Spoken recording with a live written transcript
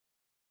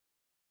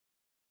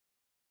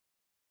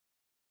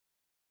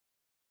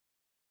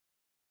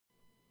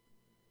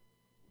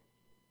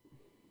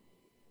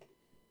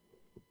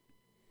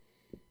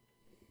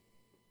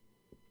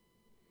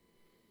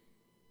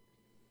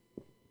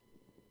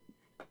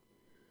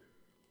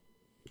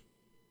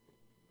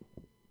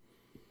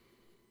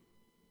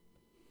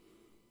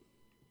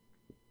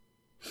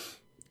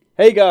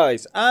Hey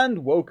guys,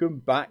 and welcome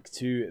back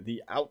to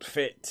The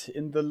Outfit.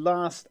 In the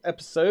last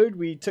episode,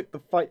 we took the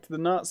fight to the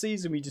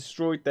Nazis and we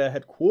destroyed their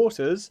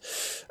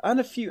headquarters and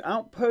a few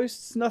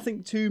outposts.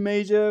 Nothing too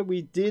major.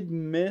 We did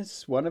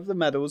miss one of the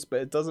medals,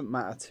 but it doesn't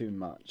matter too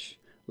much.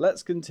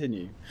 Let's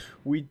continue.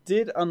 We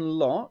did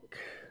unlock...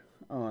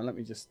 Oh, let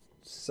me just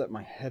set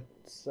my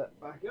headset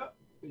back up.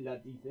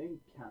 Bloody thing.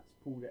 Cat's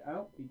pulled it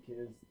out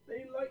because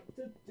they like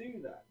to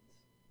do that.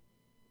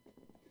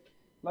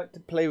 Like to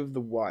play with the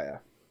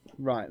wire.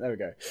 Right, there we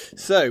go.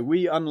 So,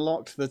 we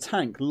unlocked the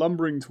tank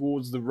lumbering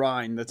towards the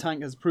Rhine. The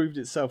tank has proved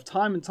itself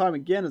time and time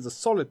again as a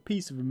solid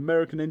piece of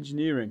American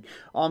engineering.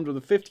 Armed with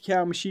a 50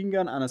 cal machine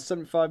gun and a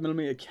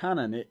 75mm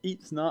cannon, it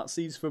eats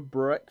Nazis for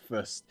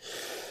breakfast.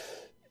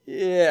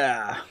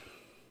 Yeah,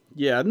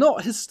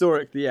 not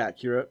historically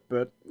accurate,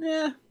 but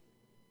yeah,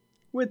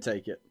 we'd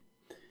take it.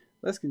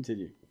 Let's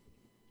continue.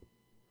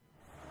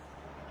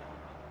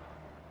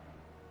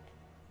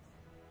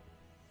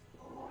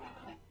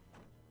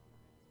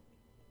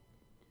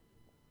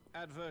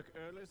 Adverk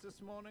early this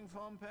morning,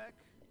 Farmpack?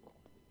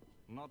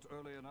 Not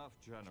early enough,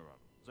 General.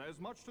 There is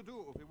much to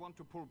do if we want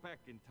to pull back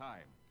in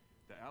time.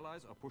 The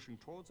Allies are pushing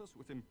towards us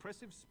with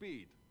impressive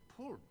speed.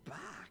 Pull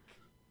back?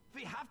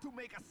 We have to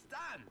make a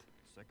stand!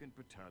 2nd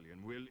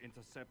Battalion will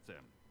intercept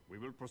them. We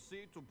will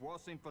proceed to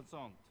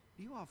Bois-Saint-Vincent.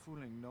 You are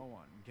fooling no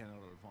one,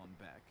 General von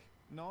Beck.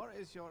 Nor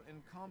is your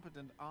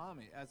incompetent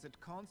army, as it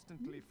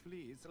constantly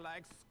flees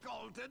like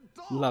scalded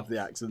dogs! Love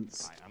the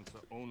accents. I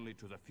answer only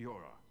to the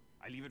Führer.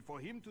 I leave it for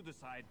him to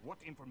decide what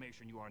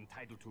information you are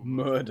entitled to.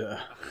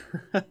 Murder.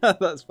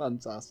 That's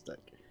fantastic.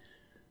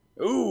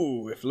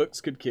 Ooh, if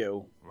looks could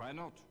kill. Why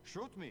not?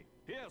 Shoot me.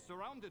 Here,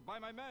 surrounded by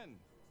my men.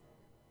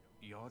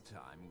 Your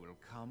time will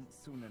come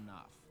soon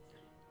enough.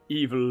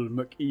 Evil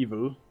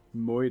McEvil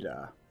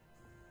Moida.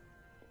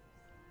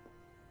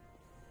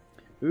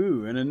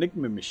 Ooh, an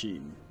Enigma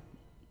machine.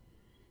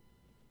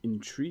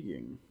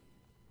 Intriguing.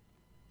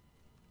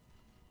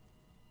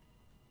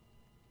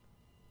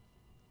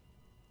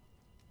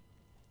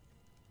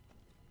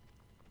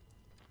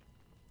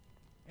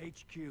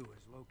 HQ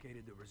has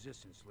located the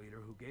resistance leader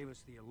who gave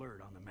us the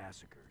alert on the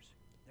massacres.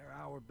 They're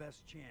our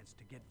best chance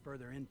to get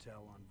further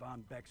intel on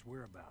von Beck's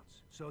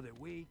whereabouts, so that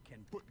we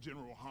can put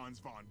General Hans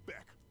von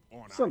Beck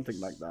on something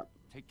ice. like that.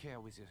 Take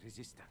care with the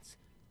resistance.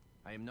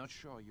 I am not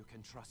sure you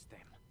can trust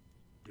them.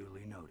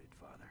 Duly noted,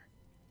 Father.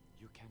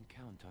 You can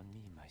count on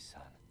me, my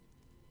son.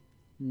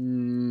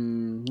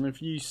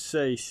 If you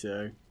say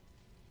so.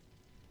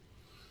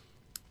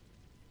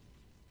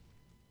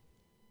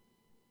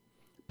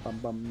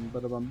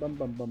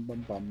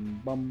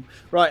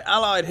 Right,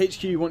 Allied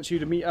HQ wants you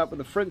to meet up with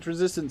the French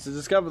resistance to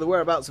discover the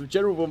whereabouts of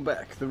General von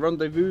Beck. The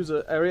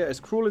rendezvous area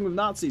is crawling with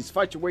Nazis.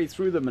 Fight your way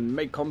through them and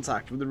make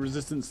contact with the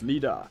resistance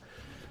leader.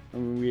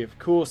 And we, of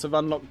course, have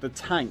unlocked the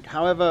tank.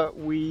 However,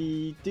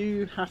 we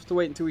do have to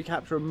wait until we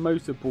capture a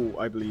motor pool,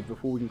 I believe,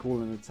 before we can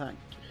call in a tank.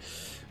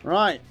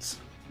 Right,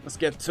 let's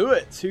get to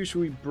it. Who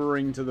should we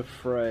bring to the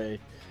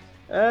fray?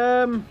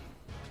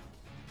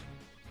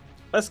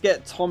 Let's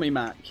get Tommy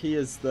Mac. He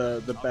is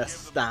the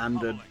best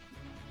standard.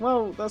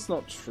 Well, that's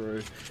not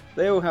true.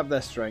 They all have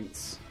their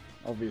strengths,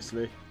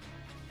 obviously.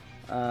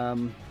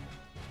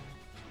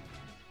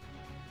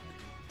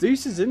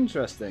 Deuce is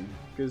interesting,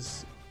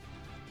 because...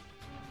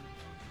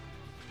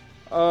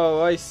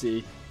 Oh, I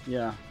see.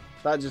 Yeah,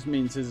 that just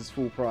means his is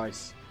full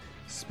price.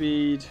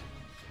 Speed.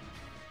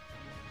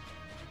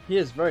 He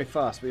is very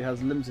fast, but he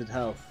has limited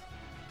health.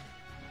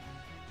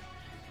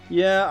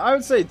 Yeah, I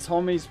would say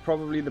Tommy's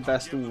probably the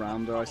best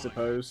all-rounder, I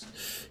suppose.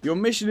 Your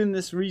mission in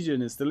this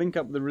region is to link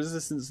up the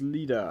resistance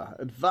leader.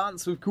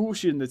 Advance with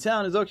caution. The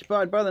town is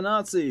occupied by the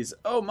Nazis.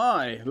 Oh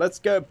my! Let's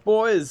go,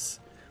 boys!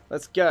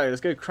 Let's go.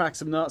 Let's go crack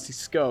some Nazi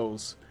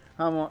skulls.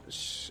 How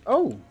much?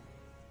 Oh!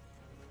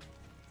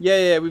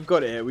 Yeah, we've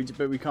got it here,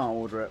 but we can't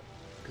order it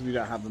because we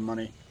don't have the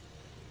money.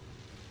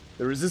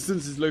 The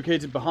resistance is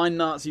located behind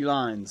Nazi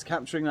lines.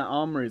 Capturing that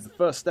armory is the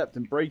first step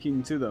in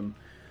breaking to them.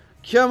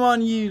 Come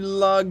on, you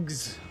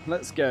lugs.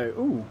 Let's go.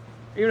 Ooh.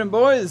 Evening,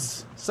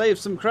 boys. Save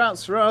some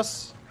krauts for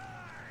us.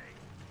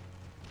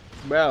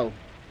 Well,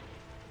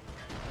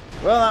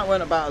 that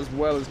went about as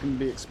well as can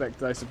be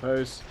expected, I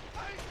suppose.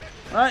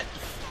 Right.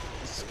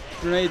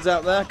 Grenades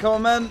out there. Come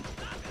on, men.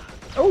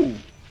 Oh.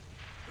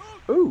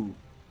 Ooh.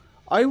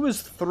 I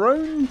was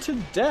thrown to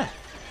death.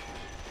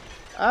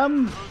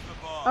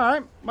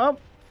 Alright. Well,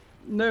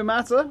 no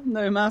matter.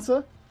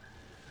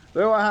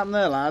 But what happened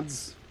there,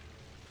 lads?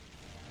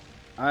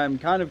 I am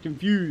kind of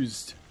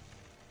confused.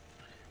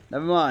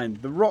 Never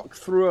mind. The rock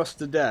threw us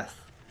to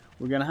death.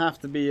 We're going to have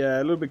to be a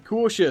little bit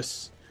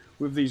cautious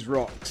with these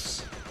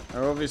rocks.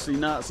 They're obviously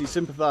Nazi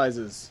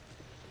sympathizers.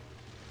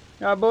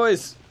 Alright,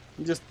 boys.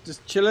 You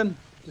just chilling?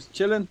 Just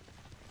chilling?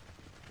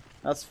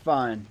 That's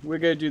fine. We're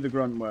going to do the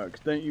grunt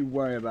work. Don't you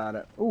worry about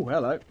it. Oh,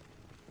 hello.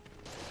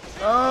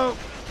 Oh,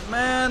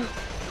 man.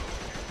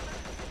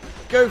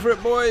 Go for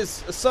it,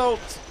 boys.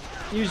 Assault.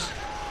 Use...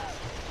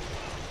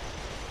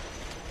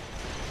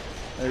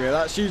 There we go,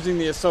 that's using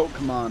the assault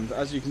command.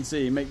 As you can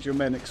see, makes your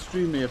men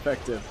extremely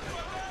effective.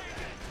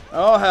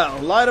 Oh hell,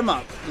 light them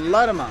up.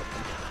 Light them up.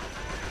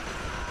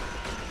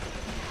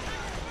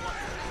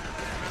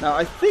 Now,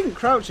 I think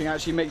crouching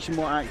actually makes you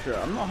more accurate.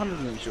 I'm not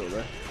 100% sure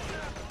though.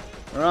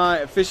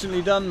 Right,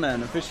 efficiently done,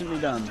 men. Efficiently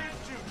done.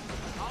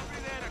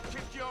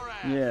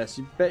 Yes,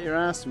 you bet your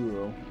ass we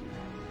will.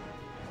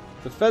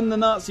 Defend the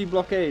Nazi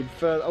blockade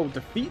further. Oh,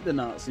 defeat the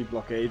Nazi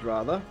blockade,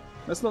 rather.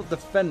 Let's not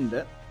defend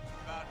it.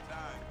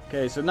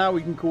 Okay, so now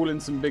we can call in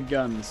some big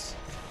guns.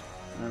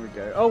 There we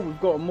go. Oh, we've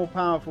got a more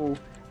powerful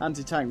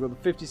anti-tank. We've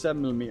got the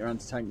 57mm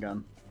anti-tank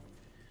gun.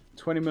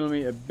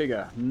 20mm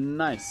bigger.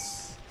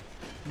 Nice.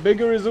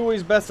 Bigger is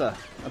always better,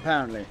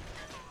 apparently.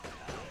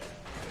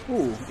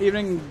 Ooh,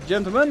 evening,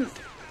 gentlemen.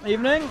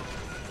 Evening.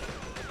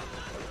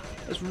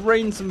 Let's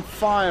rain some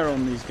fire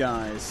on these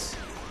guys.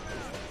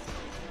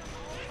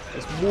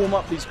 Let's warm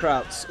up these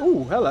krauts.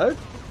 Ooh, hello.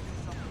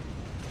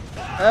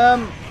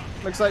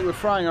 Looks like we're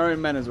frying our own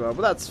men as well,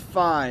 but that's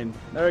fine.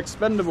 They're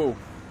expendable.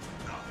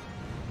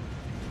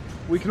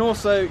 We can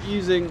also,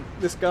 using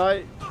this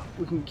guy,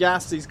 we can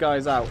gas these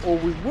guys out. Or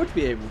we would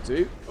be able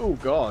to. Oh,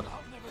 God.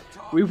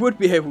 We would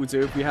be able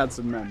to if we had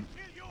some men.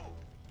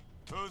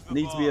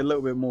 Need to be a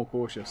little bit more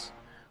cautious.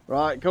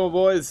 Right, come on,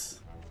 boys.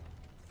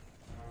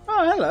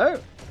 Oh, hello.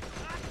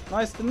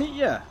 Nice to meet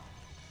you.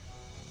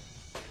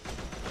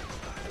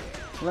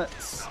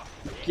 Let's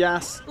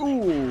gas.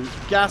 Ooh,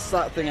 gas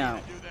that thing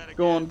out.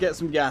 Go on, get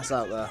some gas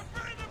out there.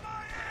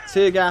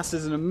 Tear gas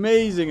is an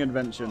amazing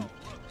invention.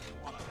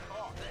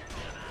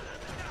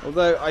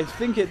 Although, I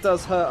think it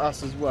does hurt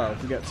us as well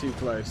if we get too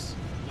close.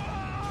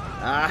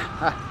 Ah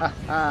ha ha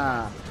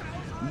ha.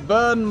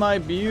 Burn, my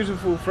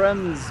beautiful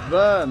friends,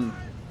 burn.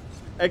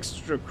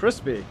 Extra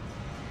crispy.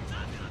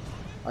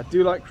 I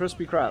do like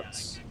crispy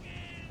krauts.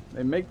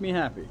 They make me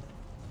happy.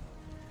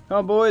 Come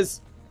on,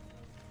 boys.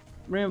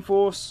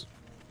 Reinforce.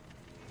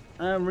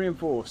 And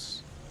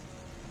reinforce.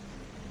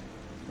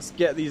 Let's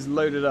get these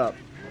loaded up.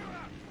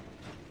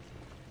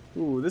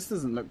 Ooh, this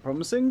doesn't look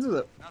promising, does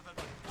it?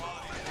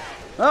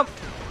 Up.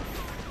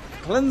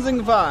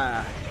 Cleansing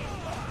fire.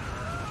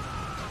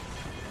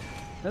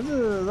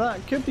 That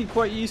could be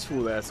quite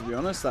useful there, to be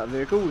honest, that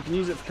vehicle. We can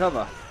use it for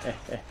cover.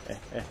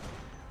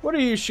 What are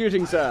you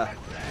shooting, sir?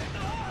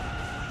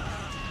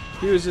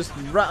 He was just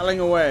rattling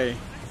away.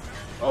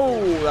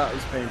 Oh, that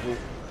was painful.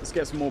 Let's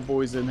get some more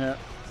boys in here.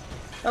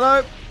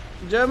 Hello,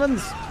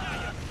 Germans.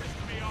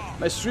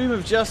 My stream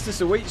of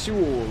justice awaits you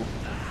all.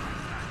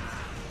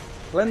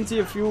 Plenty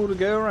of fuel to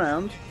go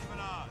around.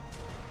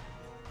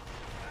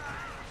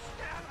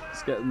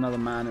 Let's get another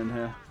man in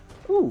here.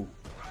 Ooh.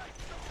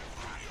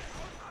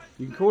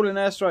 You can call in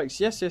airstrikes.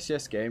 Yes, yes,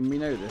 yes, game. We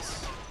know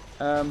this.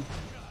 Can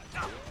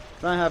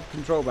I have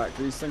control back,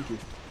 please? Thank you.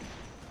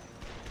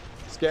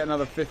 Let's get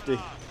another 50.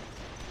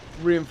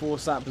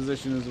 Reinforce that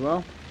position as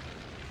well.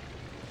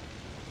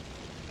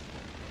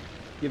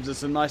 Gives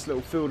us a nice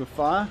little field of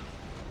fire.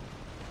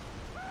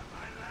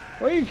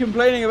 What are you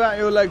complaining about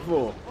your leg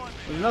for?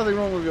 There's nothing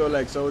wrong with your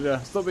leg,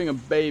 soldier. Stop being a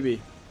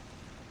baby.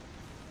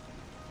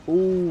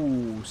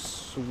 Ooh,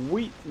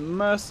 sweet,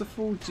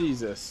 merciful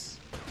Jesus.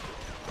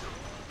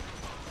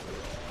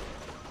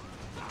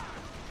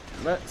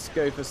 Let's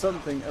go for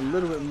something a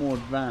little bit more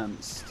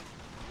advanced.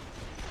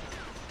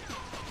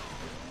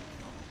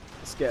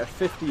 Let's get a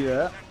 50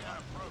 there.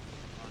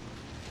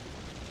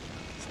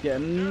 Let's get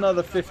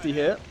another 50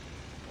 here.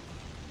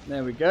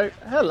 There we go.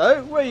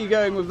 Hello, where are you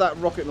going with that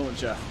rocket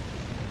launcher?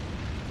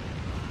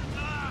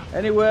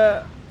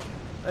 Anywhere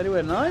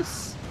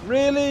nice?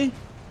 Really?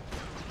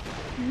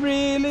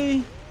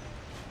 Really?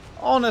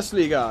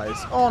 Honestly, guys,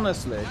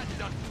 honestly.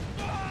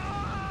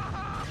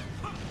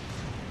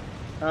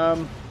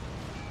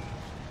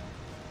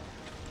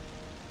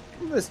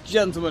 This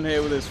gentleman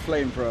here with his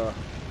flamethrower.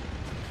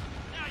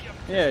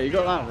 Yeah, you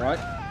got that right.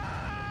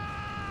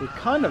 We're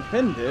kind of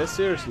pinned here,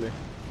 seriously.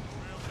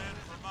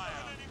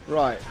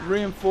 Right,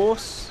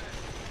 reinforce.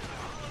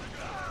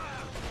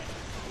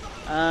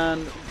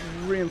 And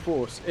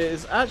reinforce. It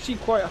is actually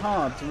quite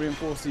hard to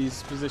reinforce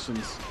these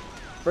positions.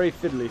 Very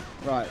fiddly.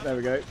 Right, there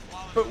we go.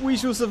 But we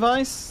shall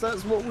suffice.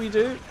 That's what we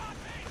do.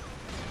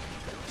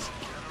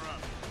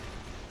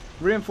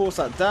 Reinforce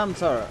that damn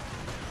turret.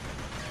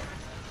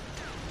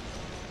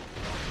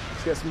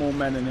 Let's get some more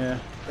men in here.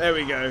 There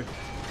we go.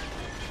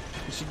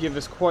 This should give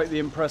us quite the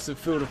impressive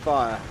field of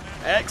fire.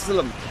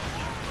 Excellent.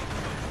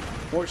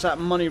 Watch that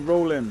money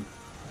roll in.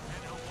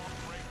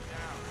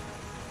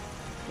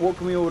 What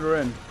can we order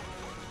in? You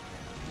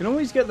can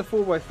always get the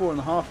 4x4 and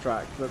the half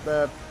track, but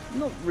they're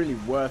not really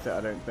worth it,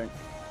 I don't think.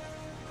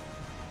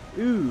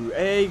 Ooh,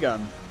 AA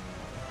gun.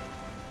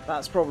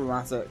 That's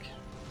problematic.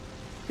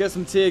 Get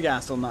some tear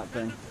gas on that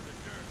thing.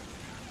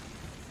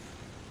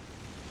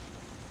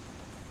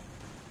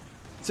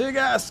 Tear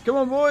gas! Come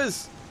on,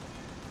 boys!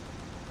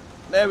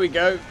 There we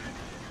go.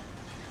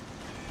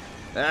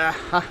 Ah,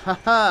 ha, ha,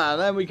 ha.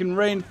 Then we can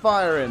rain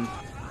fire in.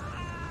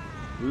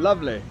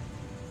 Lovely.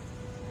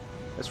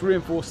 Let's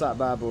reinforce that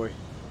bad boy.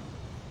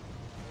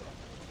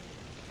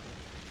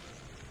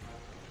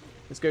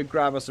 Let's go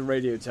grab us a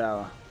radio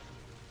tower.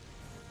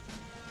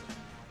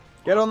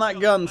 Get on that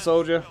gun,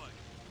 soldier.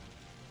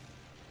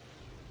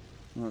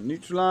 Well,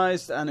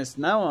 neutralized, and it's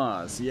now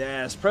ours.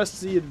 Yes, press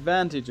the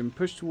advantage and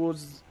push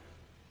towards...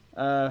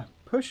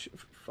 push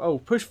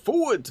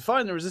forward to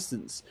find the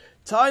resistance.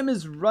 Time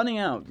is running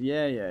out.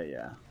 Yeah.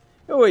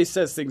 It always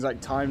says things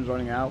like time's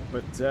running out,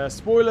 but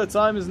spoiler,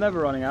 time is never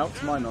running out,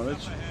 to my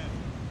knowledge.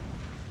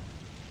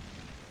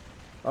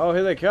 Oh,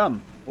 here they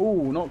come.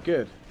 Ooh, not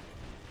good.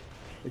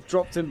 They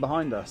dropped in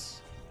behind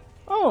us.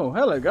 Oh,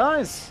 hello,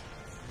 guys.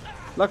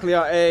 Luckily,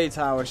 our AA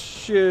tower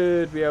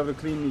should be able to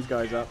clean these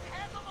guys up.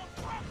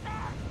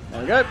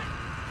 There we go.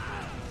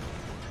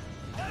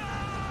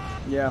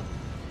 Yeah.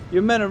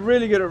 Your men are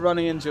really good at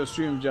running into your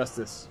stream of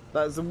justice.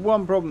 That's the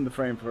one problem the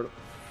flame thrower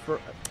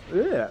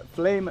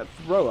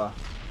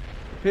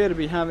appear to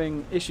be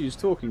having issues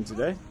talking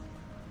today.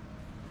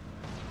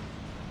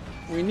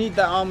 We need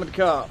that armored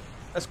car.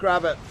 Let's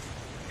grab it.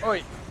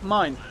 Oi,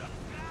 mine.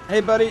 Hey,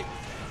 buddy.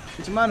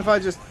 Do you mind if I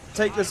just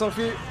take this off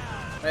you?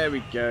 There we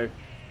go.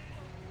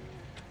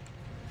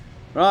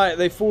 Right,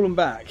 they've fallen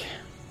back.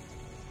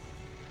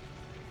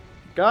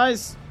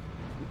 Guys.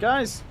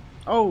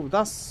 Oh,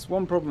 that's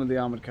one problem with the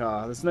armored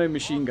car. There's no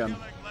machine gun.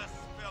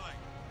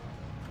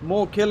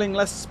 More killing,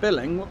 less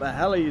spilling? What the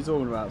hell are you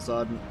talking about,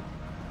 Sergeant?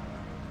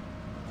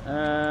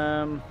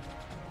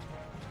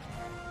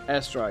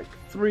 Airstrike.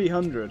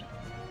 300.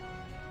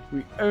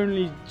 We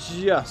only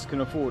just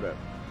can afford it.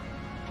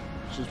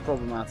 Which is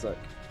problematic.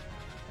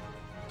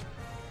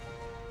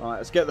 Alright,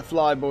 let's get the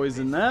fly boys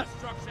in there.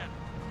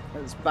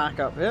 Let's back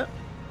up here.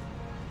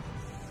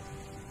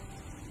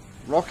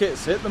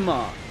 Rockets hit the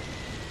mark.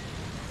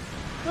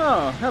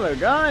 Oh, hello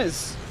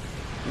guys.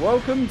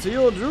 Welcome to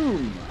your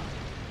doom.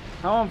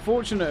 How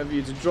unfortunate of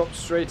you to drop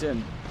straight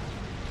in.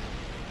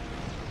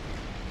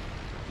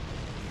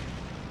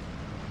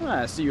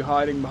 I see you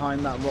hiding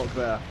behind that rock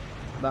there.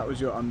 That was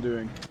your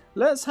undoing.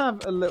 Let's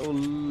have a little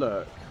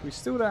look. We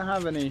still don't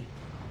have any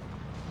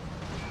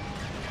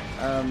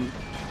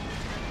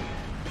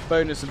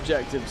bonus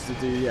objectives to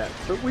do yet,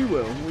 but we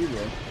will.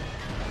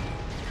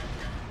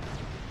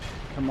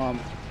 Come on,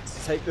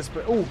 let's take this.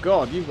 Oh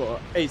god, you've got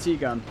an AT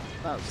gun.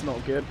 That's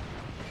not good.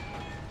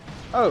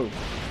 Oh,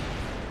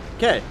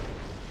 okay.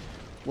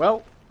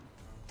 Well,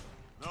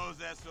 those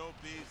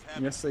SOBs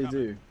have yes, they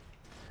do.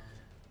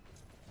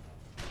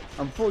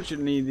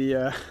 Unfortunately,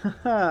 the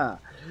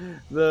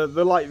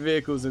the light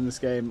vehicles in this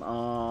game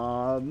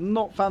are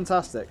not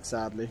fantastic.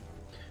 Sadly,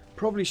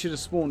 probably should have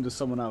spawned as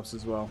someone else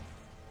as well.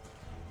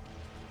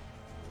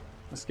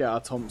 Let's get our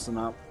Thompson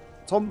out.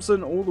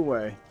 Thompson all the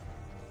way.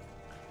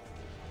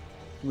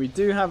 We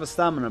do have a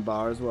stamina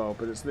bar as well,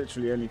 but it's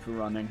literally only for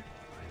running,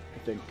 I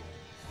think.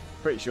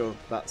 Pretty sure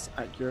that's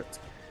accurate.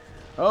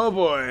 Oh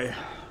boy.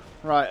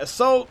 Right,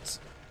 assault.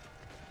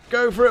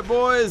 Go for it,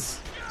 boys.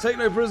 Take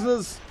no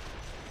prisoners.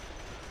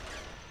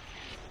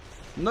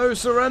 No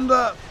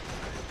surrender.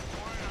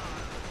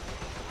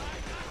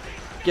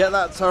 Get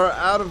that turret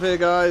out of here,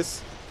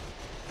 guys.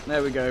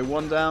 There we go.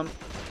 One down.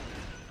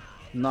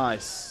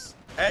 Nice.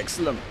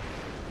 Excellent.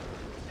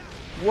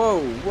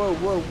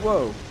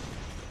 Whoa.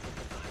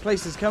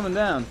 Place is coming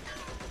down.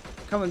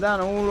 Coming down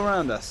all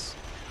around us.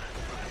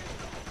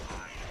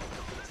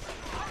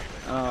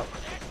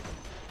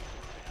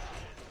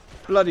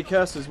 Bloody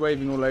cursors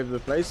waving all over the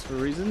place for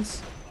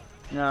reasons.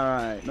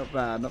 Alright, not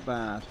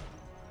bad.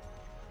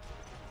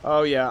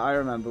 Oh yeah, I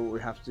remember what we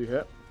have to do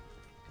here.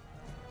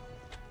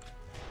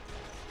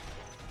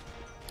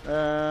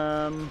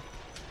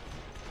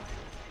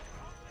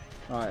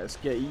 Alright, let's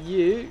get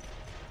you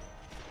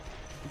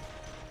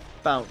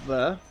about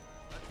there.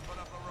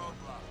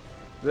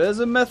 There's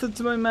a method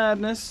to my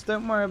madness,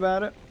 don't worry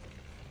about it.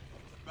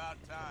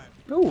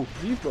 Oh,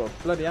 you've got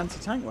a bloody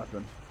anti-tank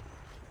weapon.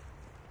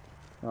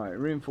 Alright,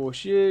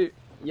 reinforce you.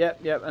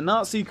 Yep. A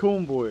Nazi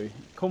convoy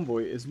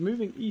is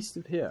moving east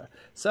of here.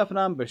 Set up an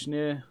ambush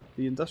near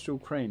the industrial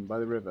crane by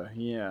the river.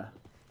 Yeah.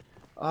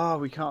 Ah,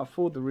 we can't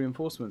afford the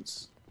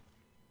reinforcements.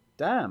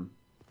 Damn.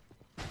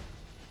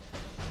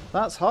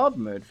 That's hard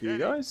mode for you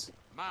guys.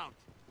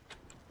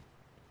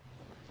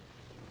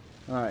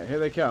 Alright, here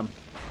they come.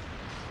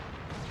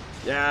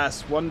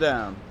 Yes, one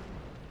down.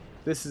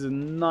 This is a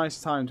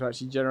nice time to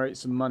actually generate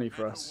some money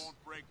for us.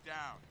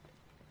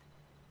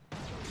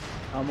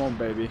 Come on,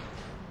 baby.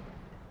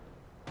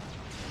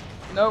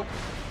 Nope.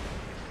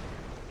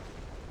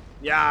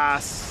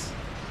 Yes!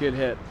 Good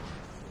hit.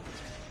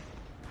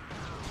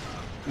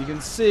 You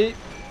can see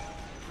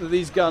that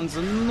these guns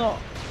are not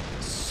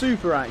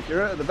super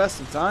accurate at the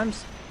best of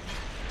times.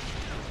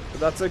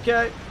 But that's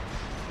okay.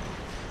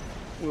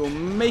 We'll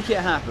make it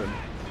happen.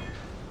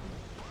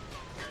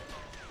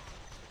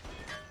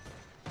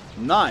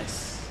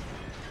 Nice.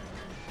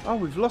 Oh,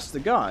 we've lost the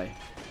guy.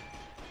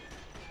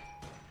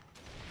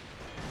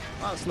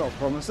 That's not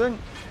promising.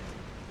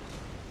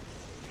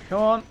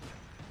 Come on.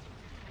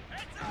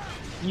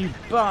 You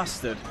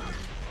bastard.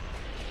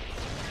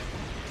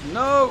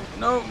 No.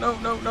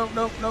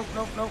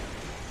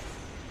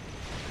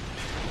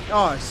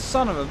 Oh,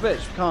 son of a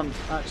bitch. We can't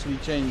actually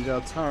change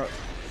our turret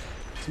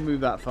to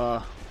move that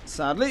far,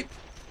 sadly.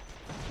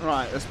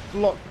 Right, let's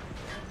block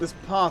this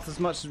path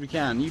as much as we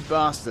can. You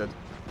bastard.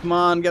 Come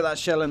on, get that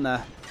shell in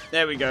there.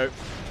 There we go.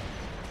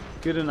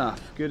 Good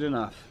enough. Good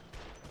enough.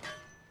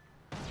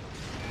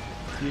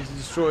 Need to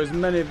destroy as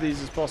many of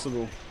these as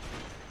possible.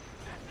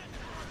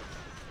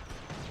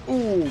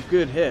 Ooh,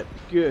 good hit.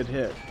 Good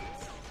hit.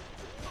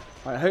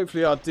 Right,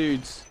 hopefully our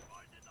dudes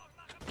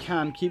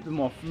can keep them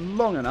off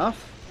long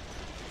enough.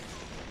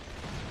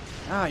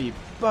 Ah, you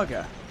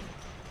bugger.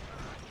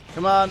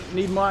 Come on,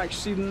 need more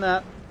accuracy than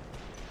that.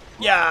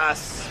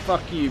 Yes!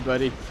 Fuck you,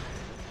 buddy.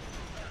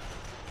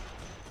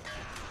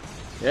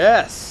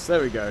 Yes!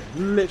 There we go.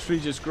 Literally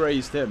just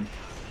grazed him.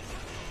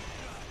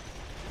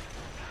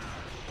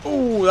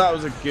 Ooh, that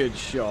was a good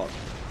shot.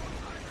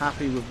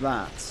 Happy with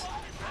that.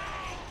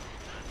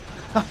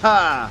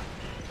 Haha!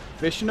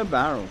 Fish in a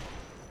barrel.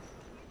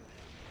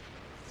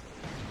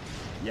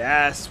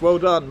 Yes, well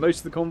done. Most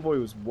of the convoy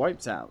was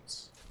wiped out.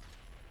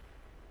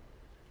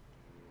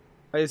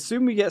 I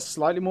assume we get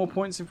slightly more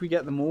points if we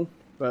get them all,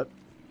 but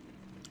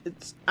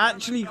it's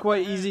actually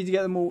quite easy to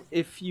get them all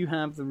if you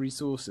have the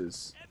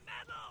resources.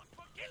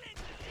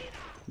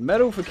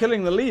 Medal for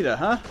killing the leader,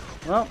 huh?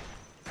 Well,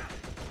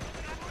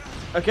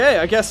 okay,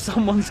 I guess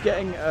someone's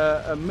getting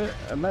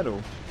a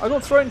medal. I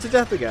got thrown to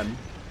death again.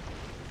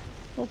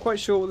 Not quite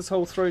sure what this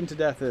whole thrown to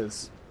death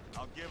is.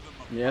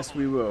 Yes,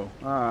 we will.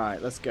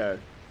 Alright, let's go.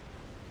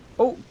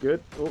 Oh,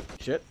 good. Oh,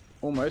 shit.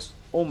 Almost.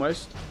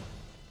 Almost.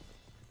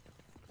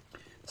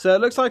 So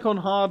it looks like on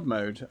hard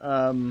mode,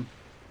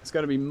 it's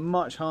going to be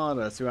much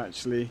harder to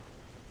actually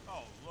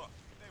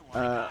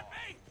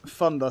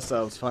fund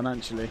ourselves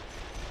financially.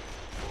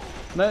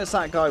 Notice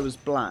that guy was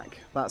black.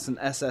 That's an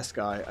SS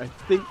guy. I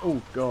think...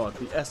 Oh, God.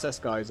 The SS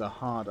guys are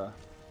harder.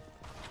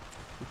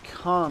 We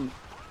can't...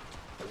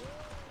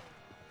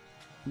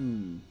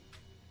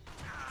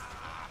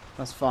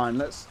 That's fine.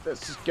 Let's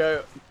just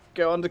go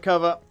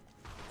undercover.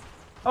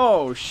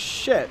 Oh,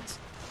 shit.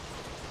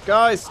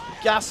 Guys,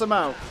 gas them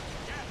out.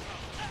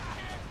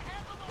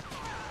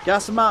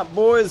 Gas them out,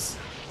 boys.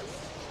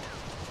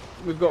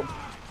 We've got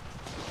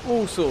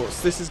all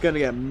sorts. This is going to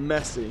get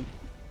messy.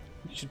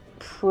 We should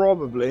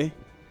probably...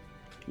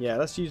 Yeah,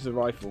 let's use the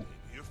rifle.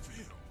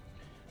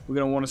 We're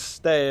going to want to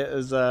stay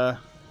as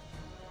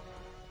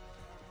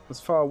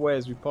far away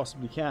as we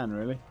possibly can,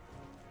 really.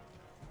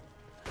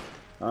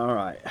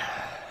 Alright.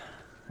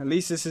 At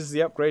least this is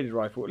the upgraded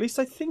rifle. At least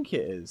I think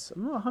it is.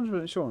 I'm not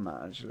 100% sure on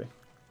that, actually.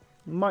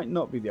 It might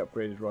not be the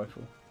upgraded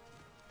rifle.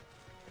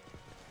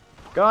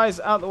 Guys,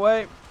 out the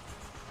way.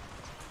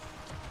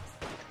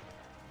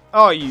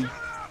 Oh, you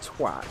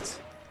twat.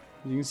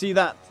 You can see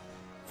that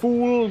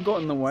fool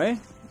got in the way.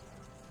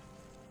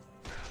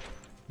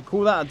 We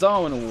call that a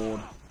Darwin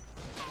Award.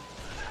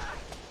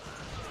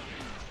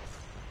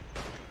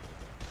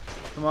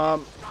 Come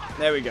on.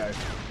 There we go.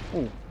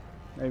 Oh,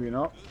 maybe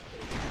not.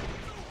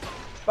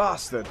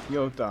 Bastard,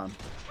 you're done.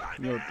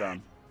 You're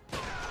done. I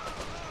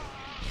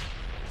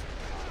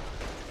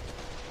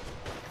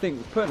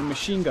think putting a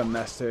machine gun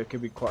nest here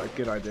could be quite a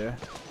good idea.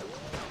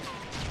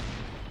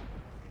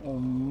 Or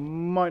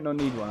might not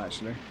need one,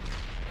 actually.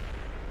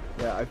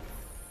 Yeah, I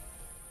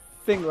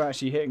think we're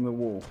actually hitting the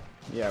wall.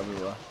 Yeah, we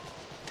were.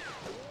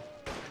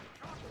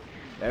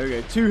 There we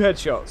go, 2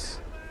 headshots.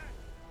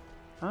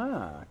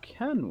 Ah,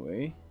 can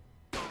we?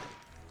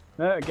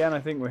 No, again, I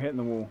think we're hitting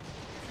the wall.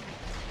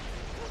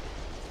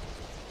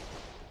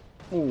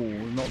 Ooh,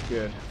 not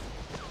good.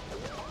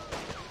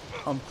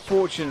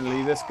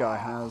 Unfortunately, this guy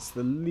has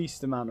the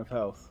least amount of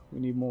health. We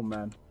need more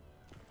men.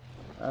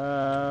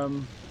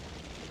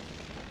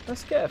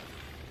 Let's get...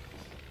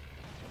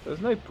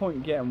 There's no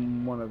point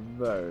getting one of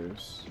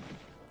those.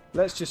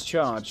 Let's just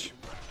charge.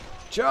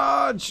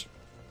 Charge!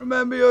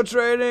 Remember your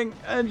training,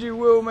 and you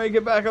will make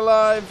it back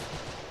alive.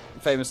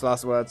 Famous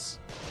last words.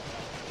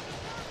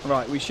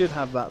 Right, we should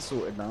have that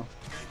sorted now.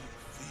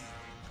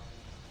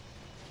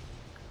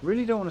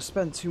 Really don't want to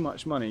spend too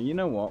much money. You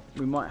know what?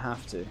 We might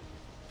have to.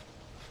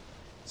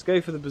 Let's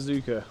go for the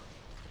bazooka.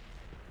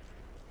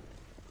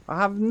 I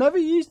have never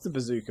used the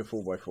bazooka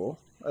 4x4.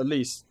 At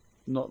least,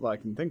 not that I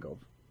can think of.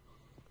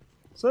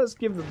 So let's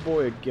give the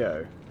boy a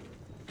go.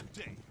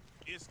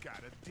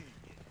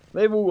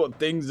 They've all got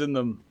dings in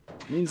them.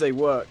 Means they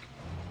work.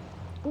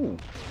 Ooh.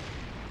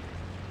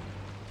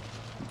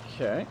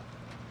 Okay.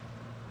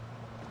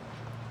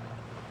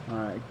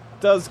 Alright.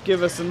 It does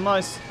give us a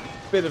nice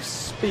bit of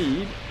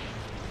speed,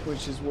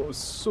 which is what was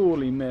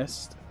sorely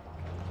missed.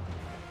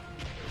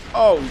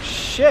 Oh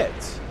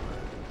shit!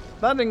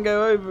 That didn't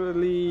go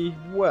overly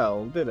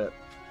well, did it?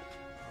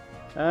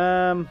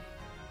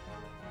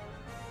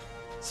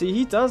 See,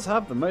 he does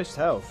have the most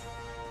health.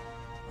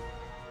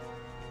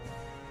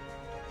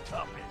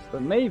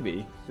 But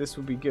maybe this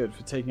will be good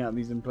for taking out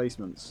these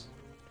emplacements.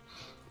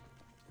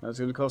 Now it's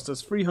going to cost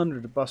us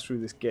 300 to bust through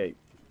this gate.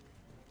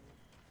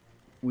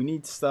 We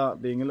need to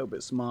start being a little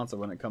bit smarter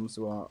when it comes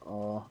to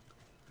our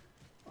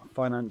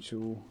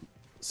financial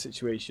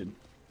situation.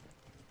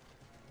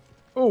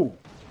 Oh,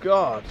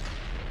 God.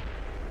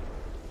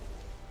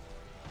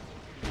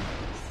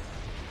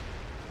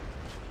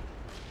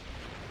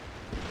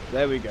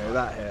 There we go,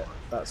 that hit.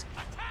 That's...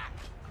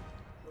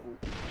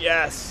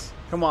 Yes!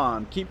 Come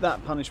on, keep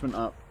that punishment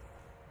up.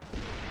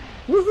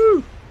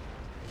 Woohoo!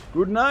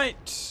 Good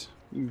night,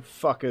 you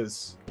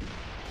fuckers.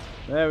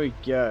 There we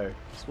go.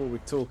 That's what we're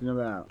talking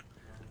about.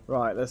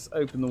 Right, let's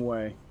open the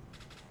way.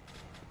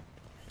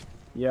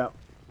 Yep.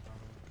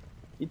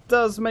 It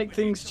does make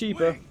things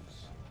cheaper.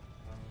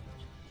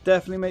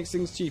 Definitely makes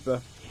things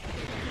cheaper.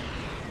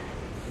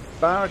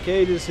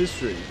 Barricade is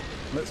history.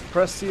 Let's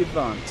press the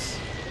advance.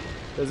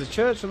 There's a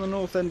church on the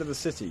north end of the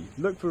city.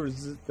 Look for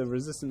the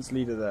resistance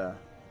leader there.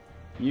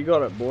 You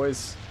got it,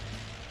 boys.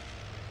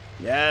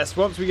 Yes,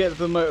 once we get to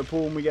the motor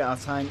pool and we get our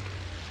tank,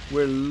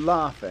 we're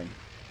laughing.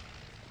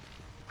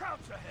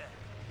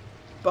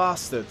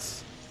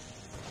 Bastards.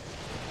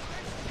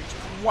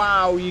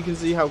 Wow, you can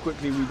see how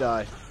quickly we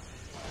die.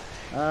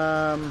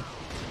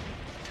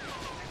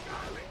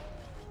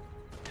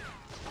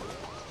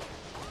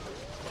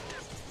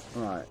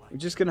 Right, we're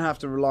just going to have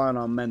to rely on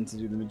our men to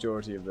do the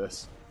majority of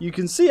this. You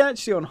can see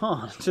actually on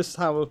hard just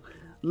how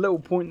little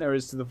point there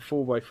is to the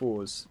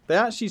 4x4s. They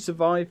actually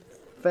survive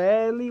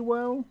fairly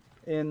well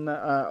in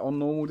on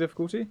normal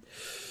difficulty.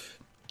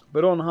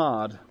 But on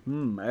hard,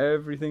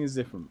 everything is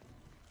different.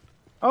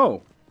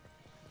 Oh.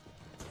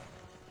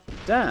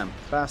 Damn,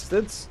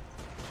 bastards.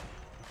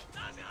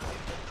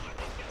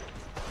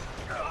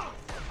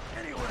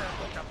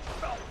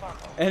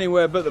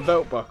 Anywhere but the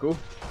belt buckle.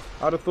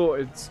 I'd have thought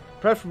it's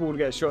preferable to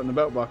get shot in the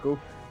belt buckle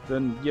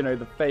than, you know,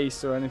 the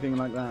face or anything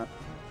like that.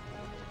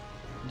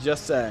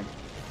 Just saying.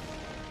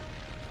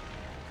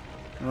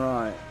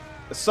 Right.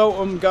 Assault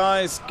them,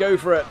 guys. Go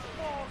for it.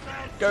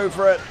 Go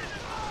for it.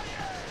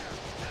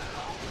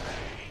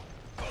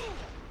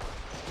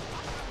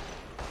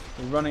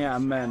 We're running out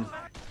of men.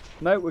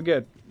 No, we're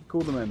good.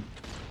 Call them in.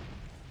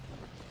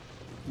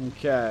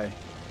 Okay.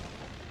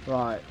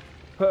 Right.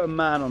 Put a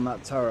man on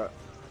that turret.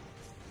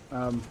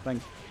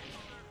 Thank you.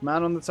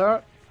 Man on the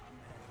turret?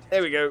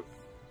 There we go.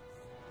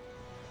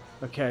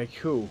 Okay,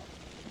 cool.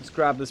 Let's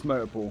grab this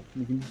motor pool.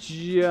 We can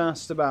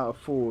just about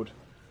afford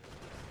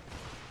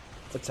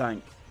a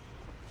tank.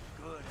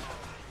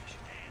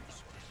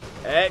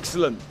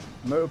 Excellent.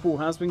 Motor pool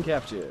has been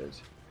captured.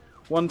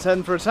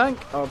 110 for a tank?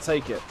 I'll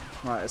take it.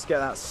 Right, let's get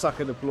that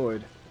sucker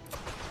deployed.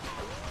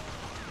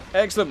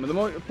 Excellent. With the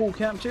motor pool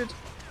captured.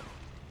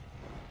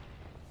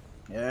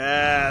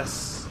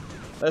 Yes.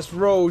 Let's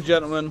roll,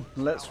 gentlemen.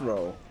 Let's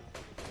roll.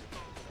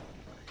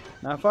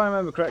 Now, if I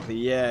remember correctly,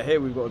 yeah, here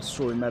we've got to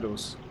destroy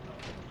medals.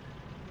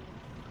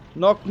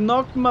 Knock,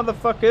 knock,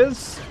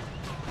 motherfuckers.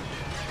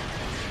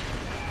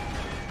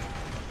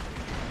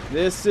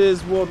 This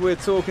is what we're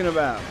talking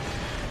about.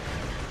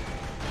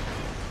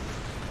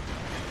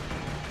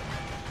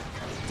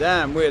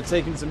 Damn, we're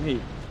taking some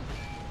heat.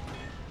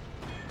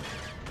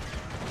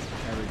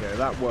 There we go,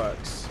 that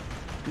works.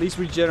 At least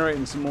we're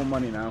generating some more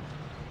money now.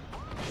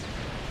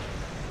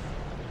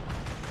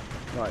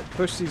 Right,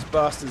 push these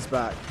bastards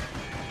back.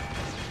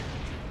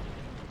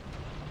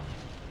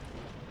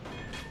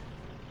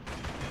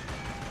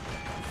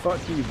 Fuck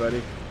you,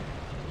 buddy.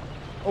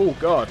 Oh,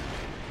 God.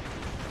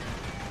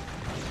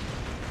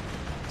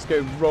 Let's go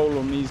roll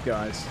on these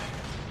guys.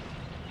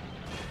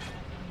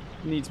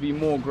 Need to be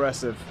more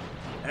aggressive.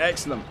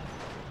 Excellent.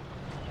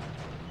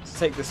 Let's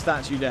take the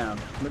statue down.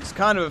 Looks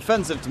kind of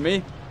offensive to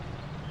me.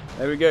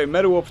 There we go.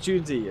 Medal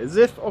opportunity. As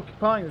if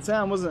occupying the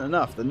town wasn't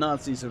enough, the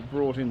Nazis have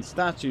brought in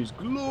statues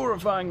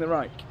glorifying the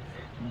Reich.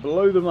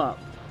 Blow them up.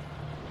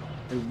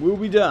 It will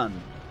be done.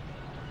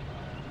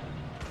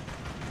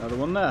 Another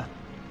one there.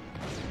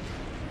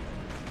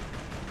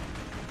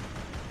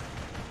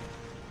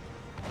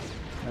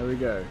 There we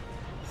go.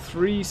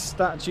 3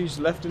 statues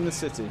left in the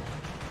city.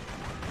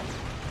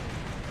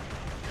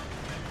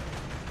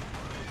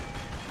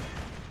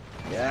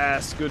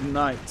 Yes, good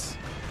night.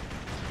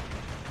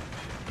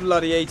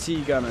 Bloody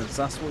AT gunners,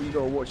 that's what you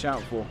got to watch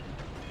out for.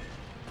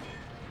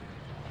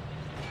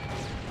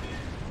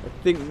 I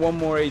think one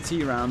more AT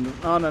round.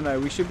 Oh, no,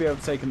 we should be able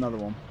to take another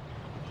one.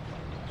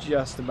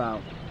 Just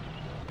about.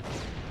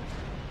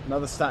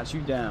 Another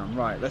statue down.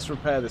 Right, let's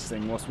repair this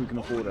thing whilst we can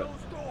afford it.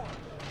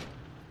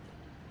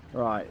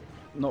 Right,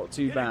 not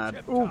too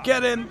bad. Oh,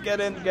 get in, get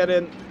in, get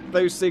in.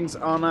 Those things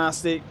are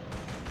nasty.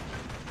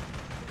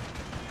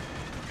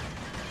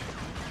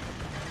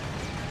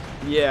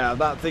 Yeah,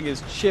 that thing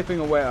is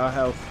chipping away at our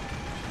health.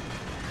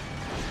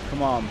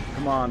 Come on,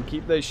 come on.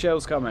 Keep those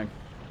shells coming.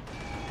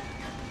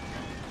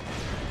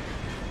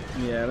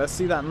 Yeah, let's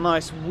see that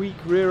nice, weak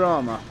rear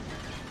armor.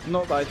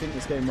 Not that I think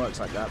this game works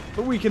like that,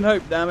 but we can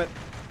hope, damn it.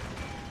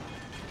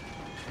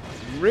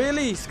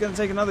 Really? He's going to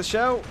take another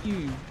shell?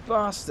 You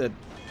bastard.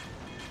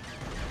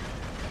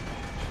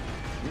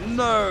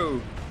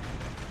 No!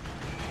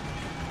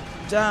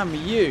 Damn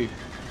you.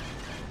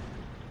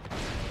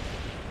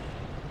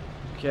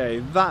 Okay,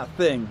 that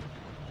thing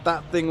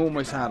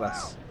almost had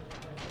us.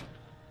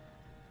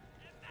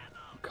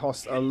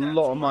 Cost a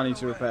lot of money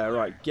to repair.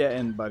 Right, get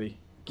in, buddy.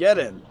 Get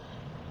in.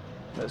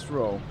 Let's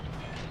roll.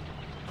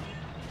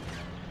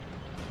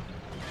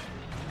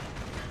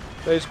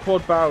 Those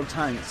quad barrel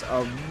tanks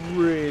are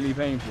really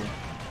painful.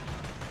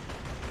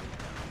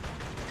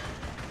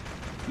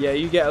 Yeah,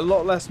 you get a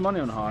lot less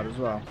money on hard as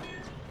well.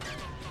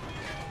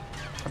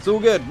 It's all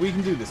good. We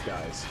can do this,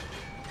 guys.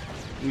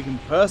 We can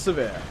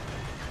persevere.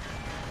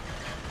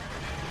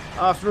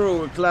 After all,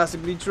 we're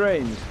classically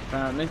trained,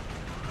 apparently.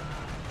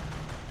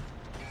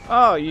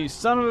 Oh, you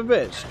son of a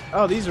bitch.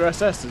 Oh, these are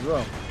SS as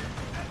well.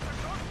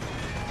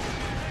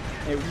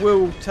 It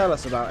will tell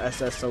us about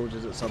SS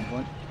soldiers at some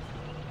point.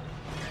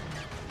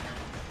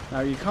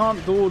 Now, you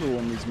can't dawdle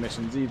on these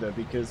missions either,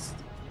 because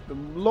the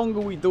longer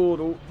we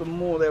dawdle, the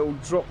more they will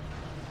drop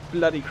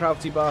bloody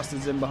Krauty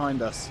bastards in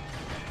behind us.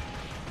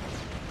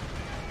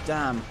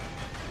 Damn.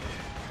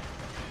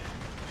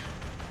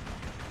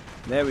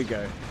 There we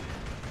go.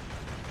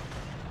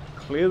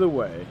 Clear the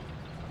way.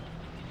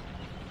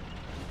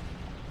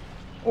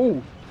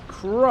 Oh,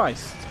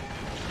 Christ.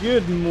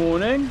 Good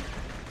morning.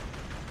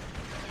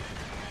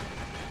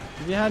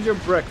 Have you had your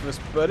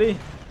breakfast, buddy?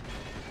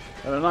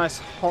 Got a nice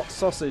hot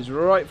sausage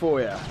right for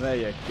you. There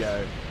you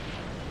go.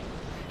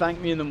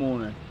 Thank me in the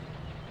morning.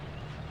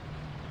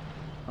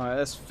 Alright,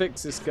 let's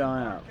fix this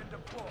guy up.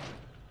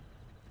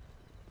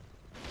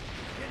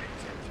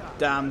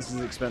 Damn, this is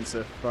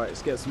expensive. Right,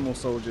 let's get some more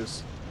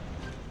soldiers.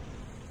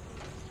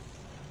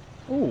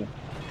 Ooh.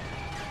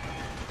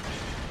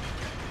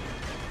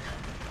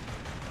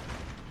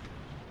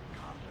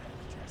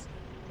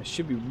 There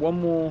should be one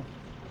more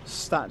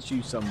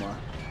statue somewhere.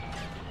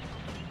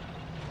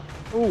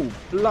 Oh,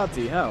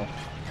 bloody hell.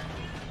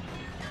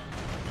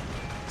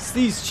 It's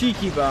these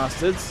cheeky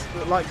bastards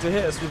that like to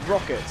hit us with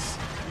rockets.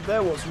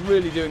 They're what's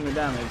really doing the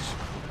damage.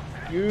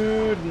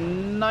 Good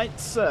night,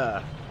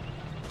 sir.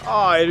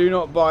 I do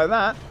not buy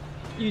that.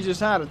 You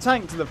just had a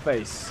tank to the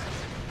face.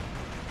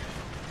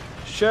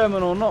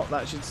 Sherman or not,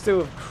 that should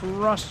still have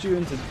crushed you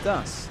into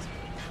dust.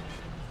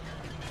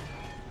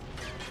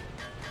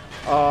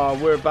 Ah,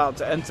 we're about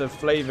to enter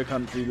flavor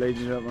country,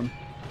 ladies and gentlemen.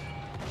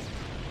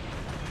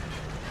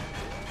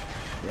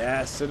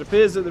 Yes, it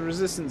appears that the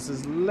resistance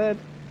has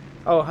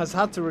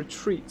had to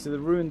retreat to the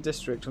ruined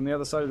district on the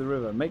other side of the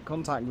river. Make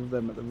contact with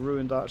them at the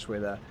ruined archway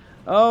there.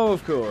 Oh,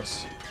 of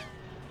course.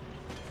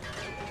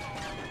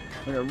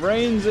 When it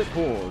rains, it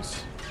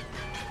pours.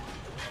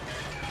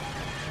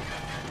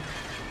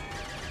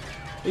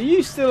 Are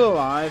you still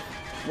alive?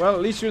 Well,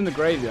 at least you're in the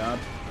graveyard.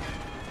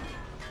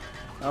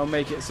 That'll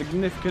make it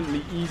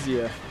significantly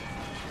easier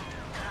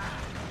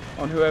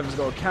on whoever's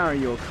got to carry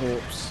your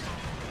corpse.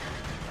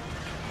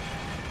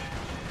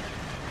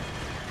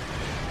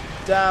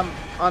 Damn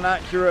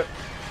inaccurate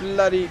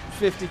bloody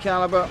 50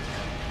 caliber.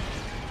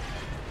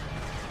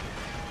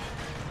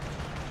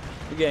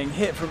 We're getting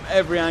hit from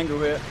every angle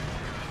here.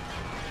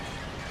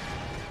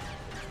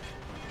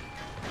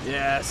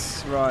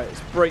 Yes, right,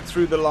 let's break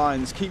through the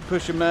lines. Keep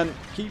pushing, men.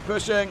 Keep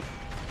pushing.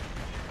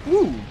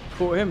 Woo!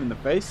 Caught him in the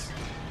face.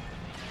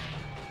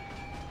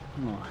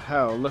 Oh,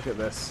 hell, look at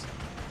this.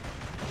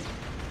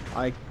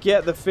 I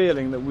get the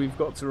feeling that we've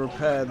got to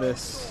repair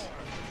this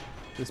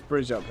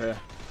bridge up here.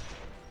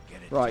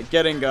 Right,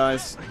 get in,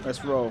 guys.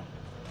 Let's roll.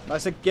 I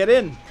said get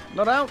in,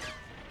 not out.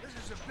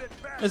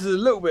 This is a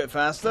little bit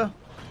faster.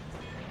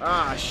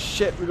 Ah,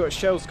 shit, we've got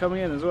shells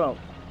coming in as well.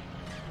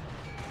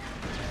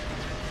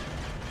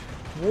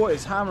 What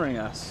is hammering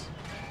us?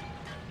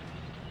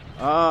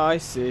 Ah, I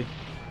see.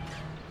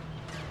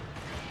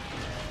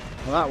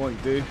 Well, that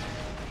won't do.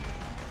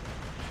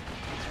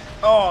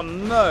 Oh,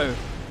 no.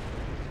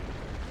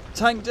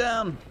 Tank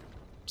down.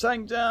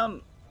 Tank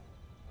down.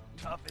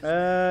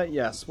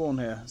 Yeah, spawn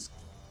here. Let's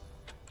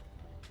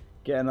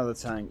get another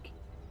tank.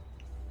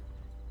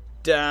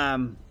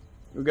 Damn.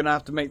 We're going to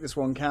have to make this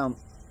one count.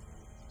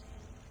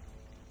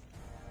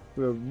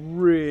 We're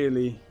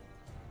really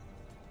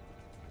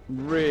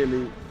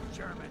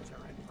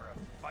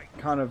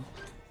kind of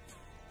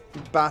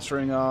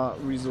battering our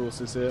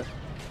resources here.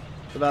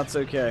 But that's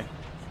okay.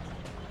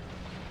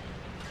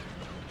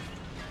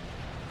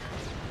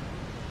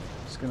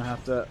 Just going to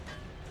have to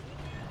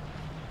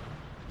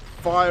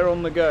fire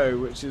on the go,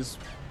 which is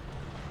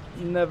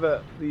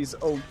never these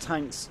old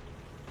tanks'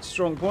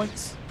 strong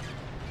points.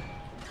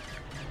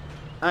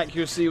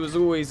 Accuracy was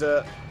always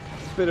a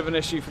bit of an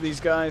issue for these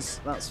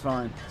guys. That's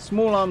fine.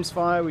 Small arms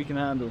fire we can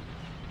handle.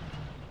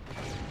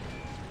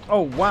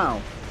 Oh, wow.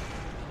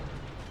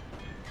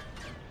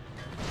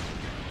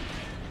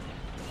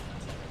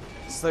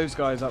 It's those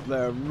guys up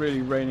there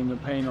really raining the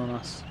pain on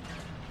us.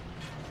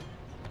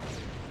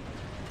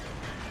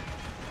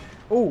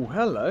 Oh,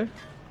 hello.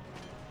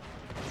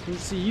 Didn't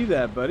see you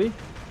there, buddy.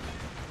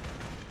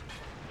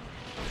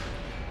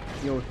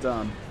 You're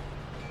done.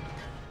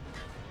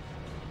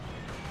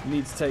 You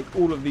need to take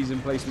all of these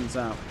emplacements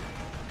out.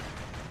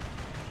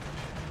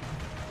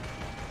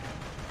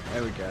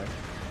 There we go.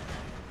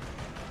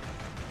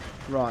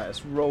 Right,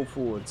 let's roll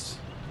forwards.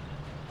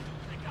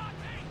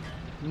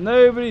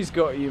 Nobody's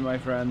got you, my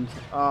friend.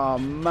 Oh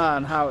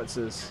man,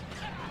 howitzers.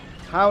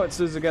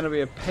 Howitzers are going to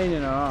be a pain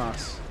in our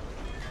ass.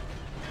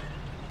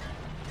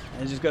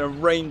 They're just going to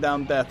rain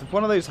down death. If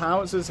one of those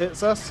howitzers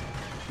hits us,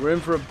 we're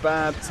in for a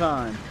bad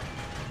time.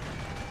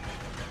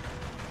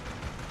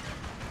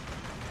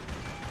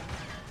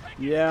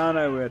 Yeah, I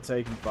know we're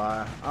taking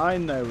fire. I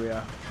know we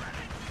are.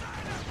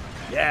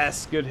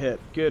 Yes, good hit.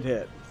 Good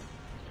hit.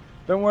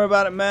 Don't worry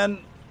about it, men.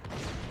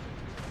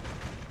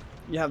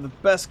 You have the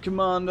best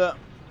commander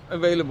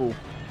available.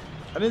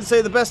 I didn't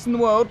say the best in the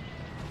world.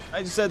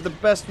 I just said the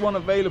best one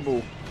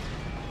available.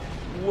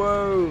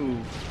 Whoa.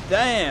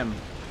 Damn.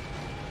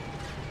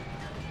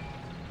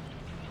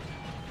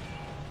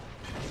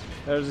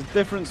 There's a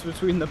difference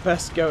between the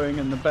best going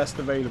and the best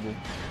available.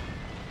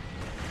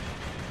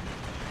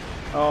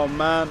 Oh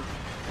man.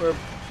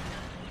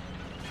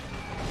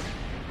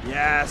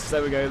 Yes,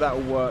 there we go. That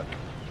will work.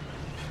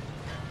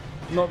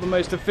 Not the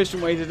most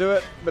efficient way to do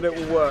it, but it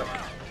will work.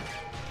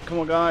 Come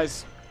on,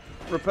 guys.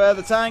 Repair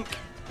the tank.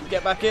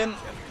 Get back in.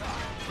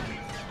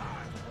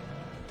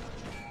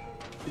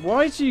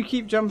 Why do you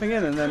keep jumping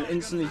in and then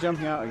instantly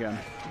jumping out again?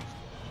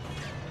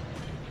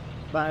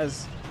 That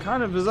is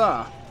kind of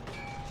bizarre.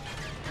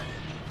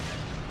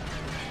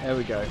 There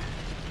we go.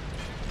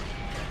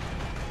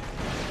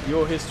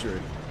 Your history.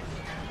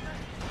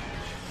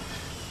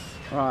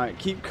 Right,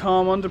 keep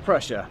calm under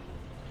pressure.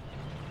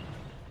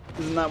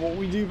 Isn't that what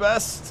we do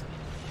best?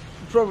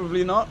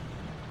 Probably not.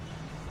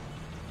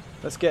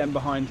 Let's get him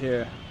behind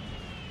here.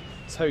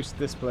 Let's host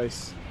this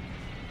place.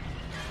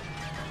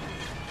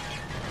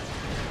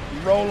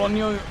 Roll on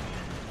you.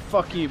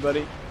 Fuck you,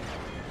 buddy.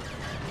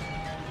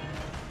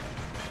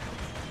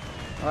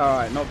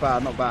 Alright, not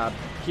bad, not bad.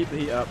 Keep the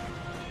heat up.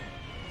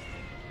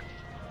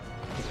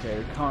 Okay,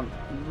 we can't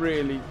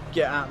really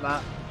get at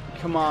that.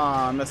 Come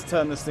on, let's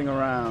turn this thing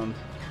around.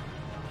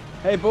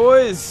 Hey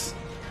boys!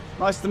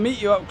 Nice to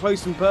meet you up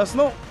close and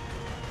personal.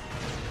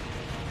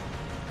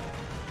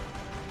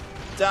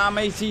 Damn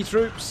AT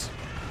troops.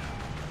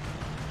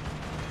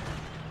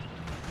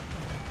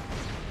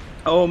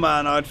 Oh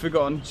man, I'd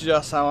forgotten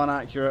just how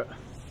inaccurate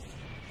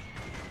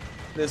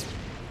this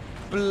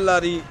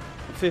bloody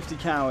 50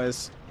 cow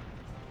is.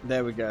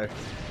 There we go.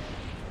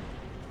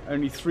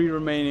 Only 3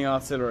 remaining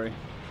artillery.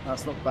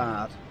 That's not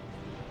bad.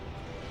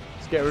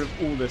 Let's get rid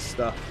of all this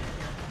stuff.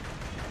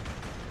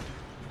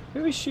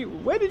 Who is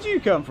shooting? Where did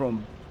you come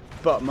from,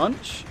 butt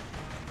munch?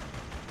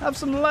 Have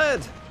some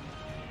lead.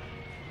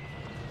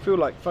 Feel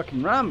like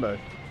fucking Rambo.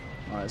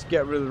 Alright, let's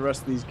get rid of the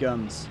rest of these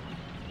guns.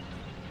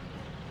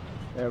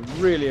 They're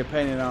really a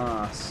pain in our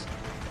ass.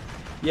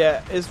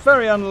 Yeah, it's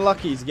very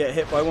unlucky to get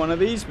hit by one of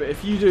these, but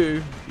if you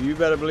do, you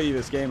better believe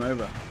it's game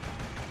over.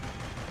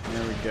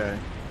 There we go.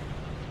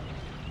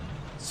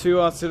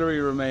 2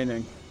 artillery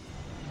remaining.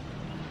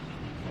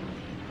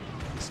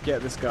 Let's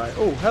get this guy.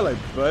 Oh, hello,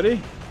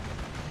 buddy.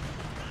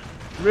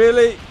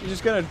 Really? You're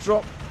just going to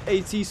drop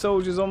AT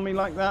soldiers on me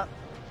like that?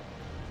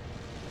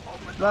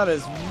 That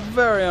is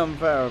very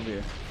unfair of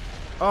you.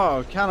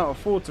 Oh, cannot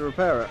afford to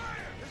repair it.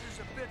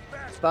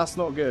 That's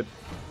not good.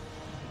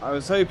 I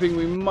was hoping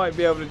we might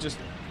be able to just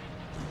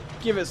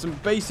give it some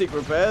basic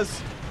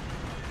repairs.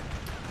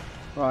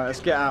 Right, let's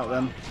get out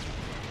then.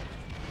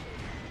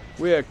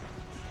 We're...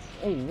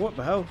 Oh, what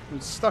the hell?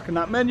 We're stuck in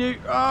that menu.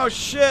 Oh,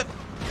 shit.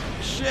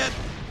 Shit.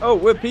 Oh,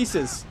 we're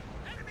pieces.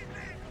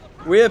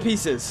 We're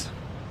pieces.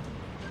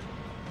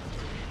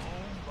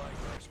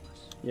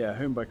 Yeah,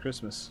 home by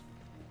Christmas.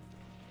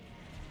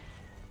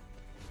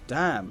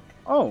 Damn.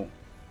 Oh.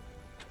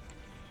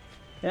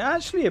 It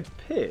actually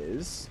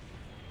appears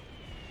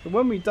that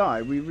when we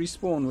die, we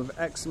respawn with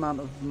X amount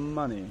of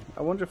money.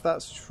 I wonder if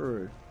that's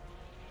true.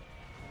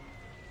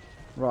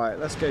 Right,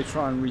 let's go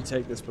try and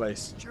retake this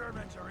place.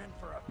 Germans are in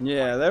for a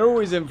Yeah, they're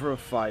always in for a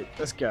fight.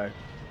 Let's go.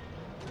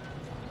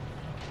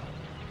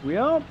 We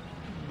are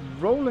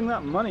rolling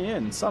that money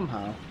in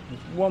somehow.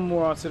 There's one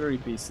more artillery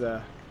piece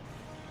there.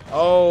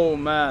 Oh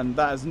man,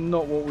 that is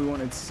not what we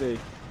wanted to see.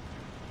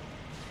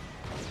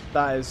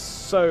 That is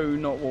so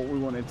not what we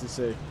wanted to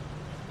see.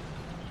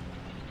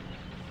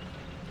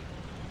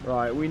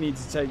 Right, we need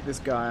to take this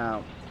guy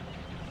out.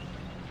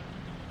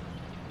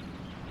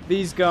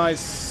 These guys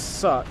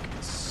suck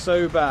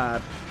so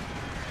bad.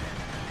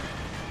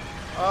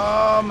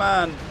 Oh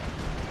man.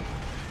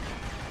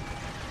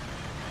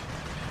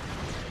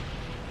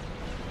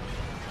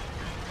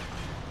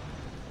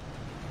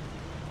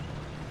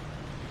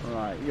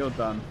 Right, you're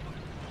done.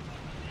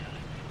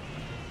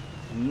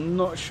 I'm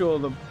not sure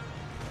the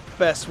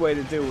best way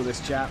to deal with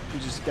this chap. We're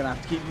just gonna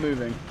have to keep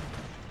moving.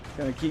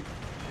 Gonna keep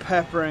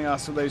peppering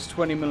us with those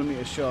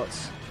 20mm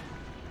shots.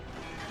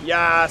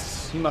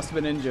 Yes! He must have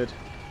been injured.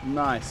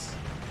 Nice.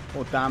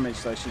 Or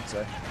damaged, I should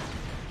say.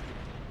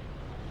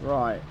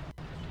 Right.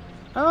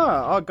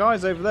 Ah, our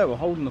guys over there were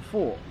holding the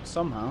fort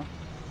somehow.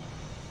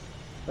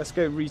 Let's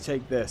go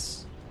retake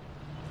this.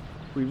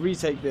 If we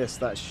retake this,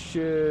 that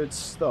should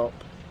stop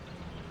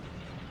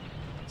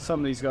some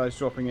of these guys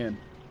dropping in.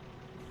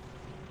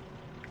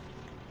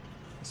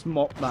 Let's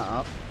mop that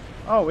up.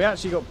 Oh, we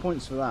actually got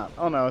points for that.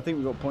 Oh no, I think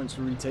we got points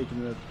for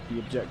retaking the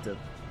objective.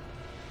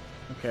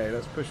 Okay,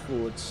 let's push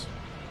forwards.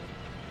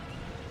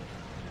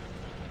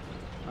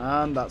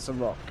 And that's a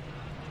rock.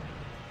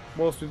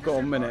 Whilst we've got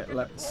a minute,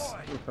 let's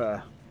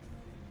repair.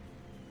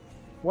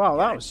 Wow,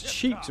 that was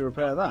cheap to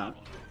repair that.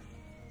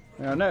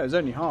 Yeah, I know it was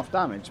only half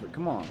damage, but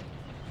come on.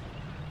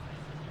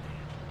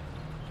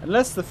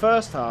 Unless the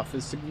first half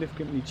is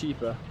significantly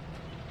cheaper.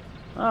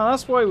 Ah,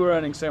 that's why we're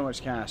earning so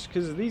much cash,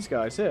 because of these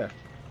guys here.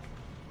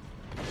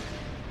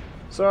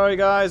 Sorry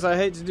guys, I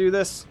hate to do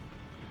this.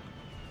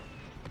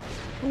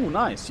 Oh,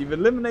 nice. You've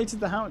eliminated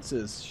the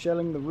howitzers,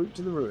 shelling the route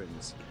to the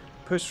ruins.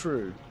 Push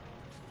through.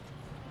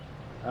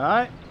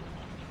 Alright.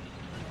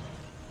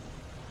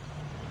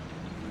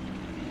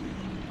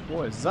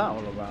 What is that all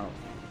about?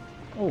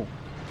 Oh.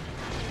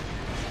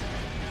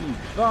 You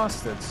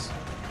bastards.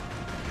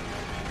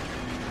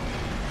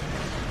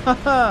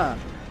 Haha!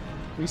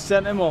 We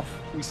sent him off.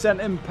 We sent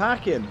him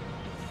packing.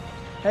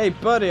 Hey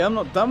buddy, I'm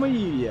not done with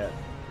you yet.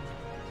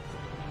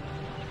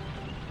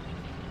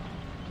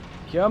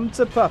 Come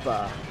to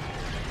Papa.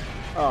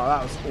 Oh,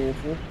 that was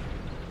awful.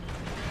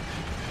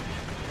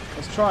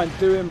 Let's try and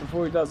do him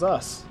before he does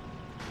us.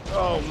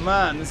 Oh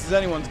man, this is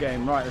anyone's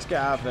game. Right, let's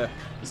get out of here.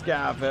 Let's get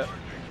out of it.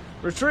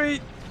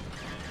 Retreat!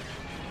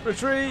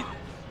 Retreat!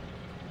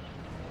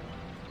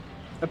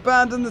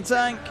 Abandon the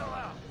tank!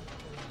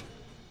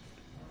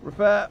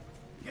 Repair.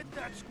 Get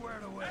that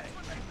squared away.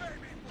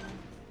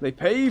 They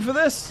pay you for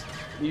this?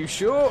 Are you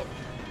sure?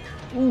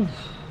 Oof.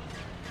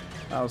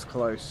 That was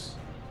close.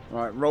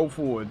 Right, roll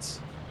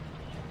forwards.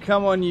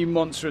 Come on, you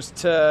monstrous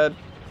turd.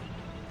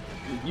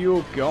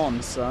 You're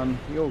gone, son.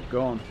 You're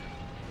gone.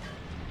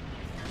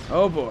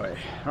 Oh boy.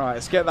 Alright,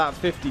 let's get that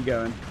 50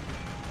 going.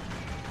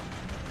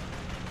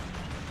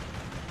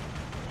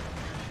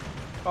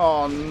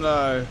 Oh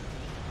no.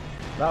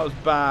 That was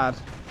bad.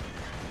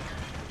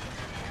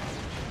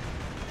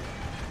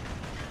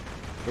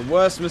 The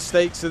worst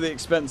mistakes are the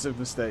expensive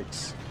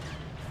mistakes.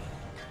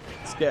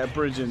 Let's get a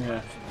bridge in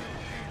here.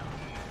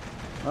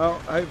 Well,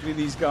 hopefully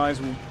these guys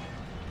will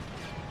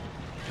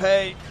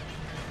pay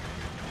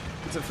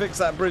to fix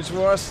that bridge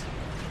for us.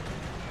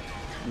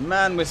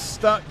 Man, we're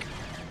stuck.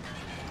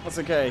 That's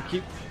okay.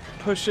 Keep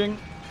pushing.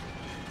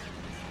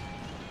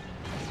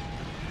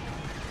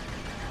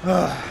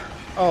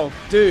 Oh,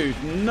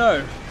 dude,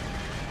 no.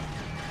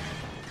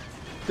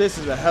 This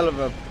is a hell of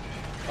a...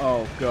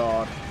 Oh,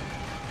 God.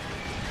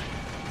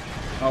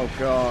 Oh,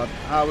 God.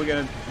 How are we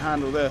going to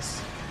handle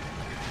this?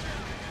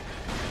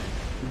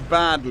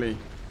 Badly,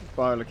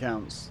 by all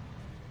accounts.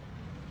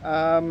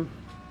 Nothing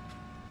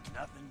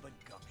but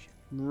gumption.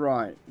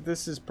 Right.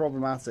 This is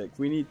problematic.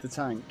 We need the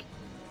tank.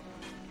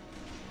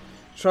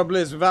 Trouble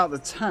is, without the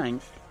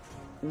tank,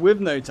 with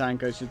no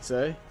tank, I should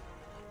say,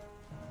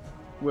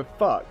 we're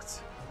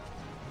fucked.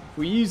 If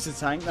we use the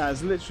tank, that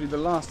is literally the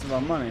last of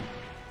our money.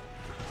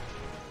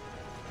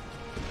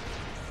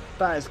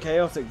 That is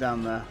chaotic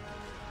down there.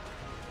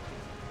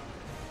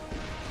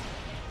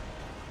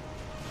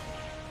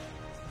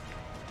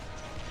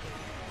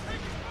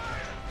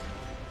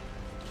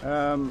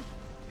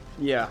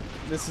 Yeah,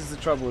 this is the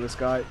trouble with this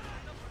guy.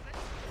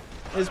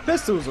 His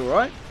pistol's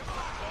alright.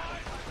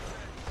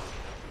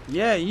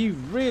 Yeah, you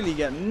really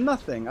get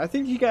nothing. I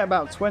think you get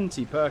about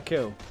 20 per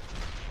kill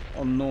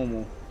on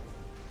normal.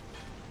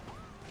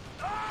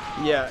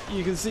 Yeah,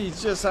 you can see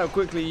just how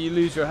quickly you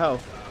lose your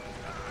health.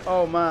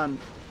 Oh man,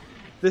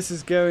 this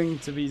is going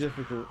to be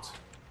difficult.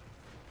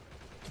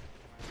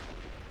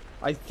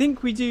 I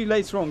think we do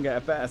later on get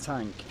a better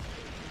tank,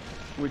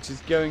 which is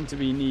going to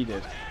be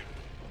needed.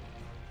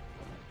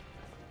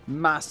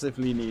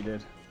 Massively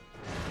needed.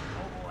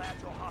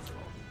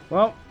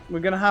 Well, we're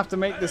going to have to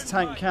make this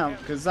tank count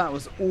because that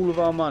was all of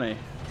our money.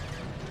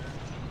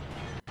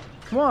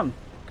 Come on,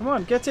 come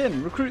on, get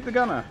in, recruit the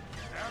gunner.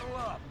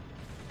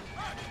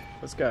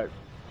 Let's go.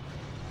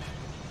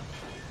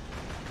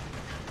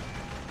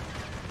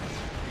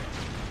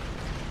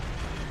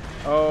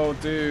 Oh,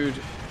 dude.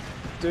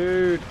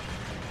 Dude.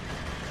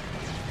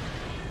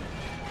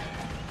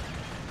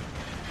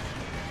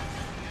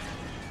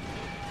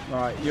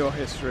 Right, your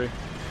history.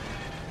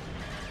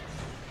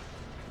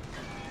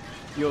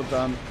 You're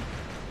done.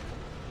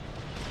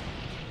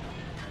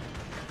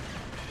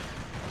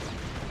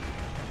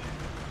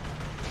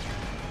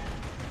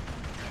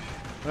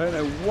 I don't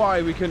know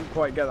why we couldn't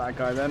quite get that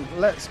guy then.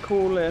 Let's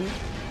call in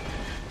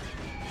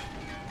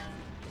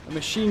a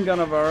machine gun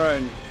of our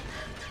own.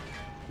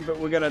 But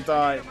we're gonna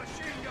die.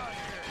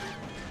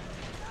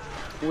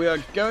 We are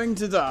going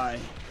to die.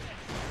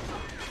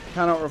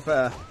 Cannot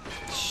repair.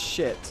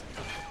 Shit.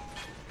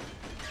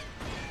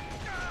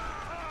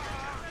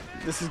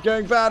 This is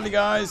going badly,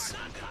 guys.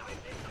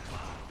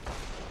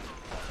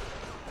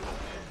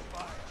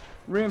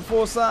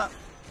 Reinforce that.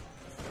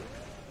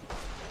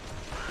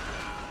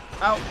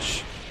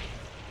 Ouch.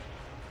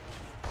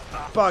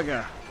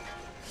 Bugger.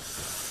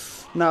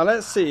 Now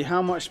let's see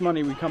how much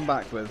money we come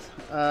back with.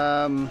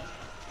 Yeah,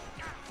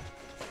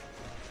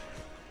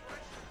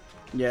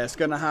 it's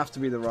gonna have to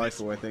be the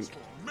rifle, I think.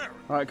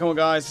 Alright, come on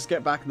guys, let's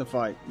get back in the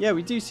fight. Yeah,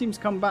 we do seem to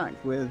come back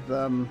with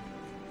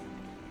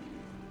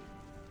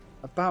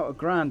about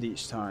 $1,000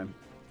 each time.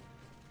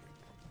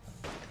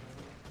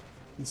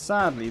 And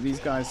sadly, these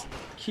guys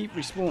keep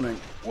respawning.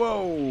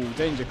 Whoa,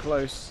 danger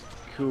close.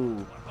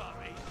 Cool.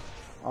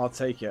 I'll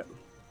take it.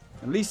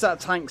 At least that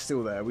tank's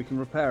still there. We can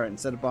repair it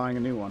instead of buying a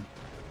new one.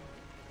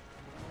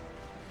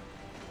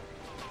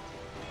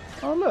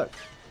 Oh, look.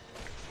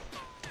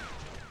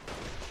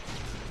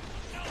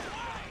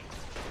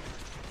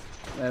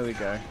 There we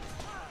go.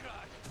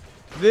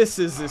 This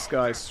is this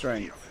guy's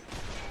strength.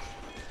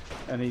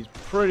 And he's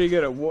pretty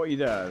good at what he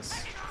does.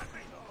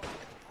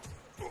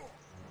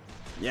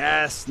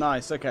 Yes,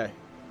 nice, okay.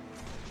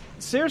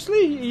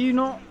 Seriously? Are you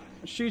not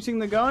shooting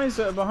the guys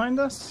that are behind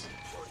us?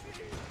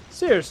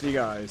 Seriously,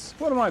 guys,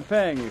 what am I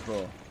paying you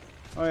for?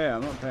 Oh yeah,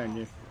 I'm not paying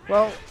you.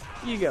 Well,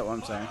 you get what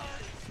I'm saying.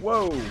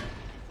 Whoa!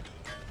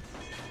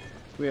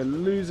 We are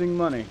losing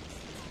money.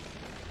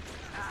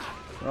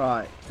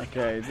 Right,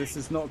 okay, this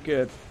is not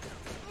good.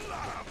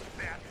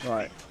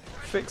 Right,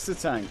 fix the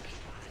tank.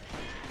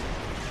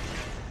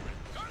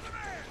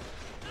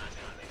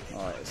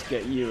 Alright, let's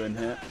get you in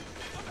here.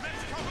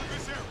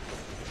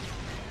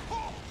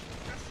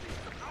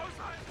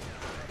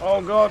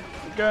 Oh god,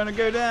 we're going to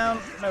go down.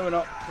 No, we're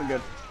not. We're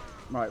good.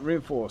 Right,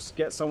 reinforce.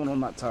 Get someone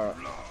on that turret.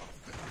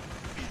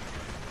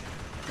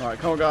 Alright,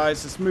 come on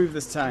guys, let's move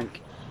this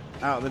tank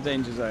out of the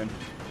danger zone.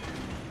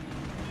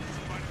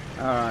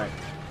 Alright.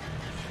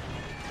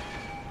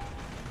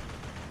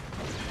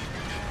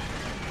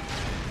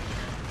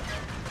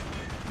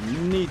 You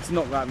need to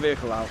knock that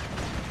vehicle out.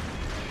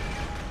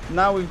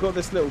 Now we've got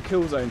this little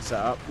kill zone set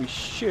up, we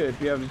should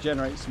be able to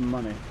generate some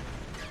money.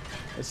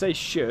 I say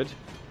should.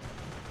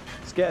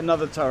 Let's get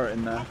another turret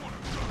in there.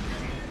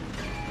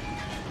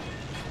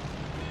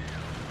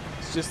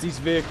 It's just these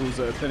vehicles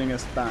that are pinning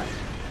us back.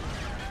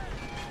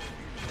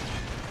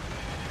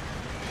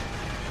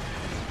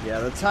 Yeah,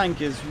 the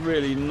tank is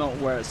really not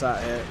where it's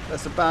at here.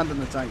 Let's abandon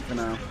the tank for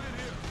now.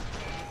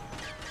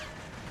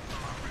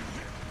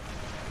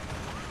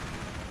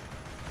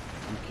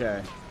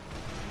 Okay.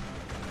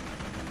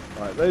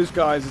 Right, those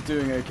guys are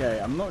doing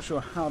okay. I'm not sure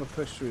how to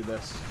push through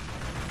this.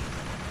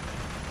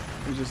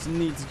 We just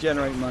need to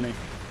generate money.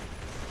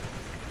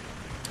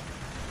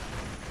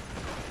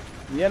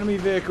 The enemy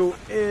vehicle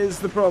is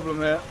the problem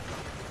here.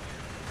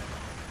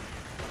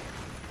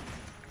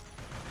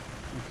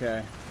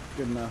 Okay,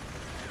 good enough.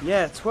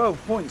 Yeah,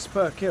 12 points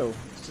per kill.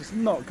 It's just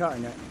not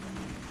cutting it.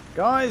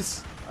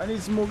 Guys, I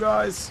need some more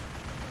guys.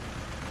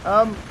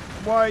 Why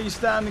are you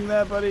standing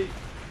there, buddy?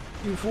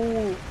 You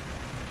fool.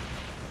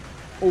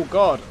 Oh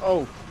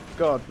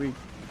god, did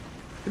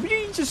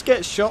we just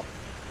get shot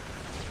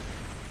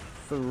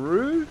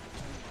through?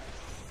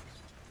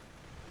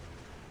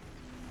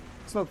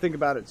 Let's not think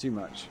about it too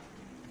much.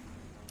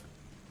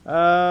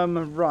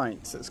 Right,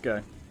 let's go.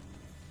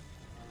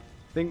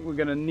 I think we're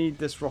gonna need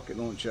this rocket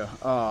launcher.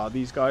 Ah,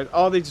 these guys.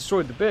 Oh, they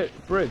destroyed the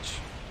bridge.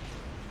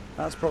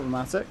 That's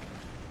problematic.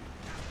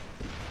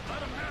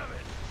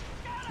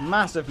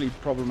 Massively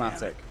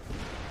problematic.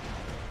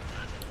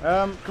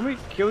 Can we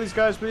kill these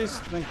guys, please?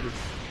 Thank you.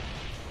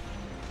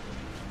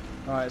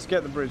 Alright, let's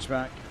get the bridge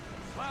back.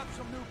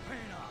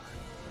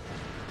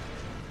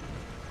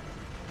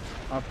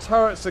 Our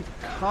turrets are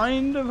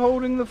kind of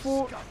holding the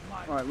fort.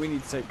 Alright, we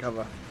need to take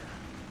cover.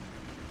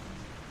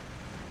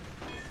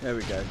 There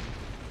we go.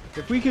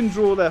 If we can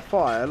draw their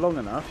fire long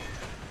enough,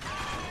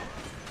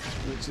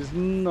 which is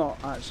not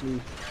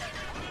actually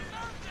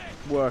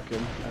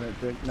working, I don't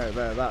think. No,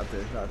 there,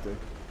 that'll do.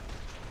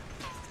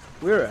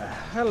 We're a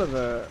hell of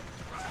a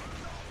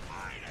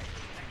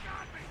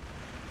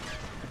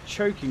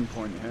choking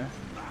point here.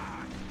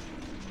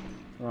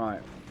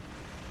 Right.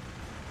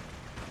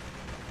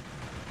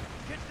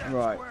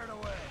 Right.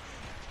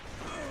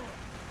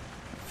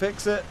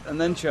 Fix it and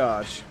then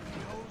charge.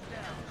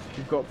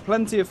 We've got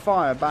plenty of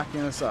fire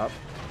backing us up.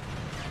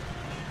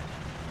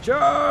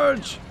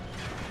 Charge!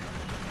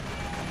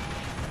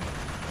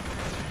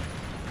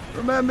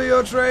 Remember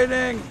your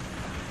training!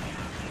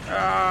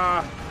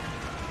 Ah!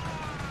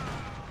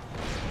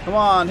 Come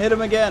on, hit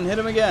him again, hit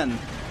him again.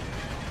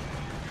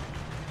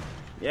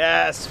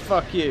 Yes,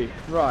 fuck you.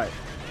 Right.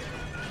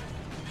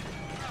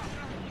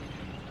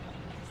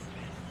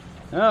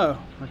 Oh,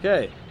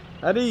 okay.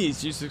 At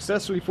ease, you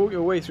successfully fought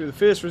your way through the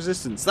fierce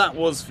resistance. That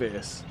was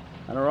fierce.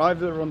 And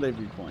arrived at the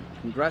rendezvous point.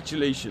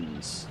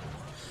 Congratulations.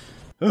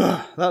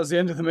 Ugh, that was the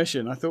end of the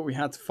mission. I thought we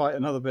had to fight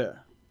another bit.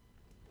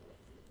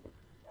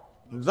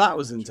 That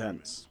was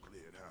intense.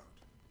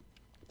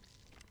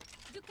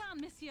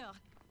 Ducan, monsieur.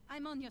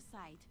 I'm on your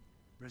side.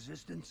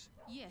 Resistance?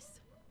 Yes.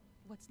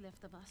 What's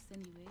left of us,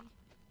 anyway.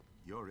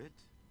 You're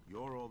it?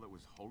 You're all that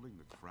was holding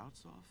the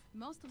Krauts off?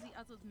 Most of the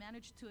others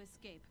managed to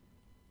escape.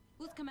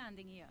 Who's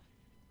commanding here?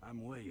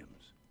 I'm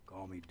Williams.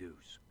 Call me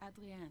Deuce.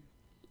 Adrienne.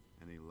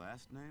 Any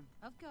last name?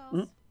 Of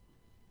course.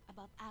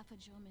 About half a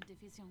German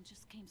division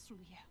just came through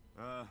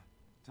here.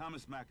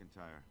 Thomas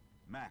McIntyre.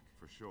 Mac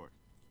for short.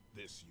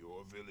 This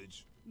your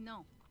village?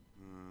 No.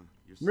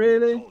 You're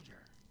Really?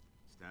 Soldier.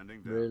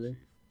 Standing down, Really?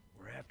 Chief.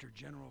 We're after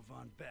General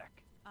von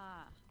Beck.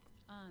 Ah,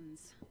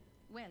 Hans.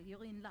 Well,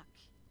 you're in luck.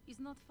 He's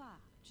not far,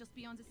 just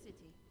beyond the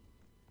city.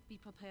 Be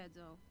prepared,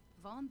 though.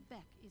 Von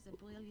Beck is a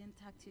brilliant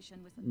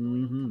tactician with a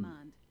loyal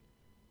command.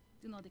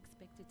 Do not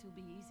expect it to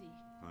be easy.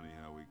 Funny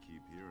how we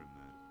keep hearing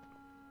that.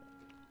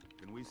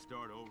 Can we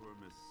start over,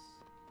 Miss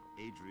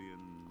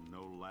Adrian,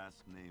 no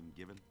last name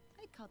given?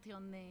 I caught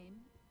your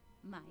name,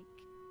 Mike.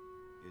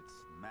 It's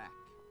Mac.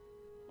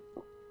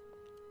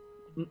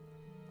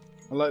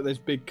 I like those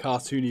big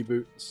cartoony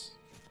boots.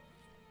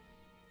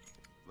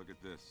 Look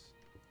at this.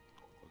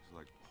 Looks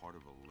like part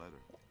of a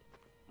letter.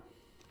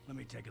 Let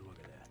me take a look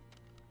at that.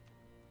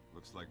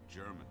 Looks like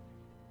German.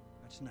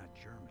 That's not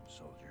German,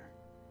 soldier.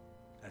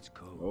 That's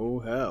code. Oh,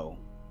 hell.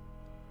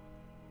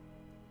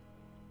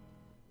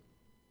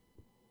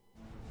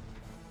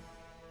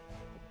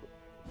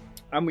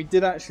 And we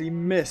did actually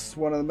miss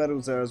one of the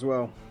medals there as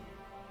well.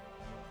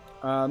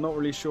 Not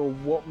really sure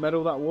what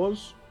medal that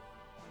was.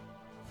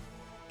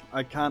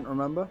 I can't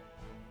remember.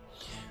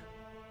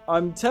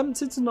 I'm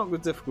tempted to knock the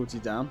difficulty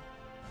down,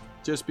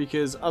 just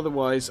because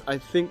otherwise I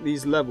think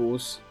these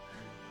levels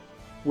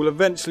will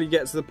eventually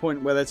get to the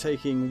point where they're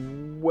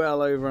taking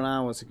well over an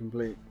hour to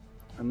complete,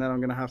 and then I'm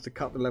going to have to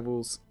cut the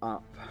levels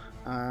up.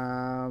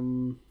 I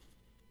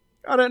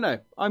don't know.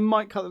 I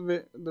might cut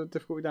the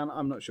difficulty down.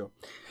 I'm not sure.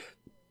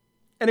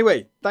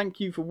 Anyway, thank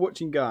you for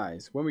watching,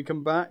 guys. When we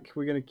come back,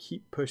 we're going to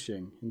keep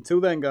pushing. Until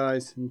then,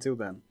 guys, until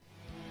then.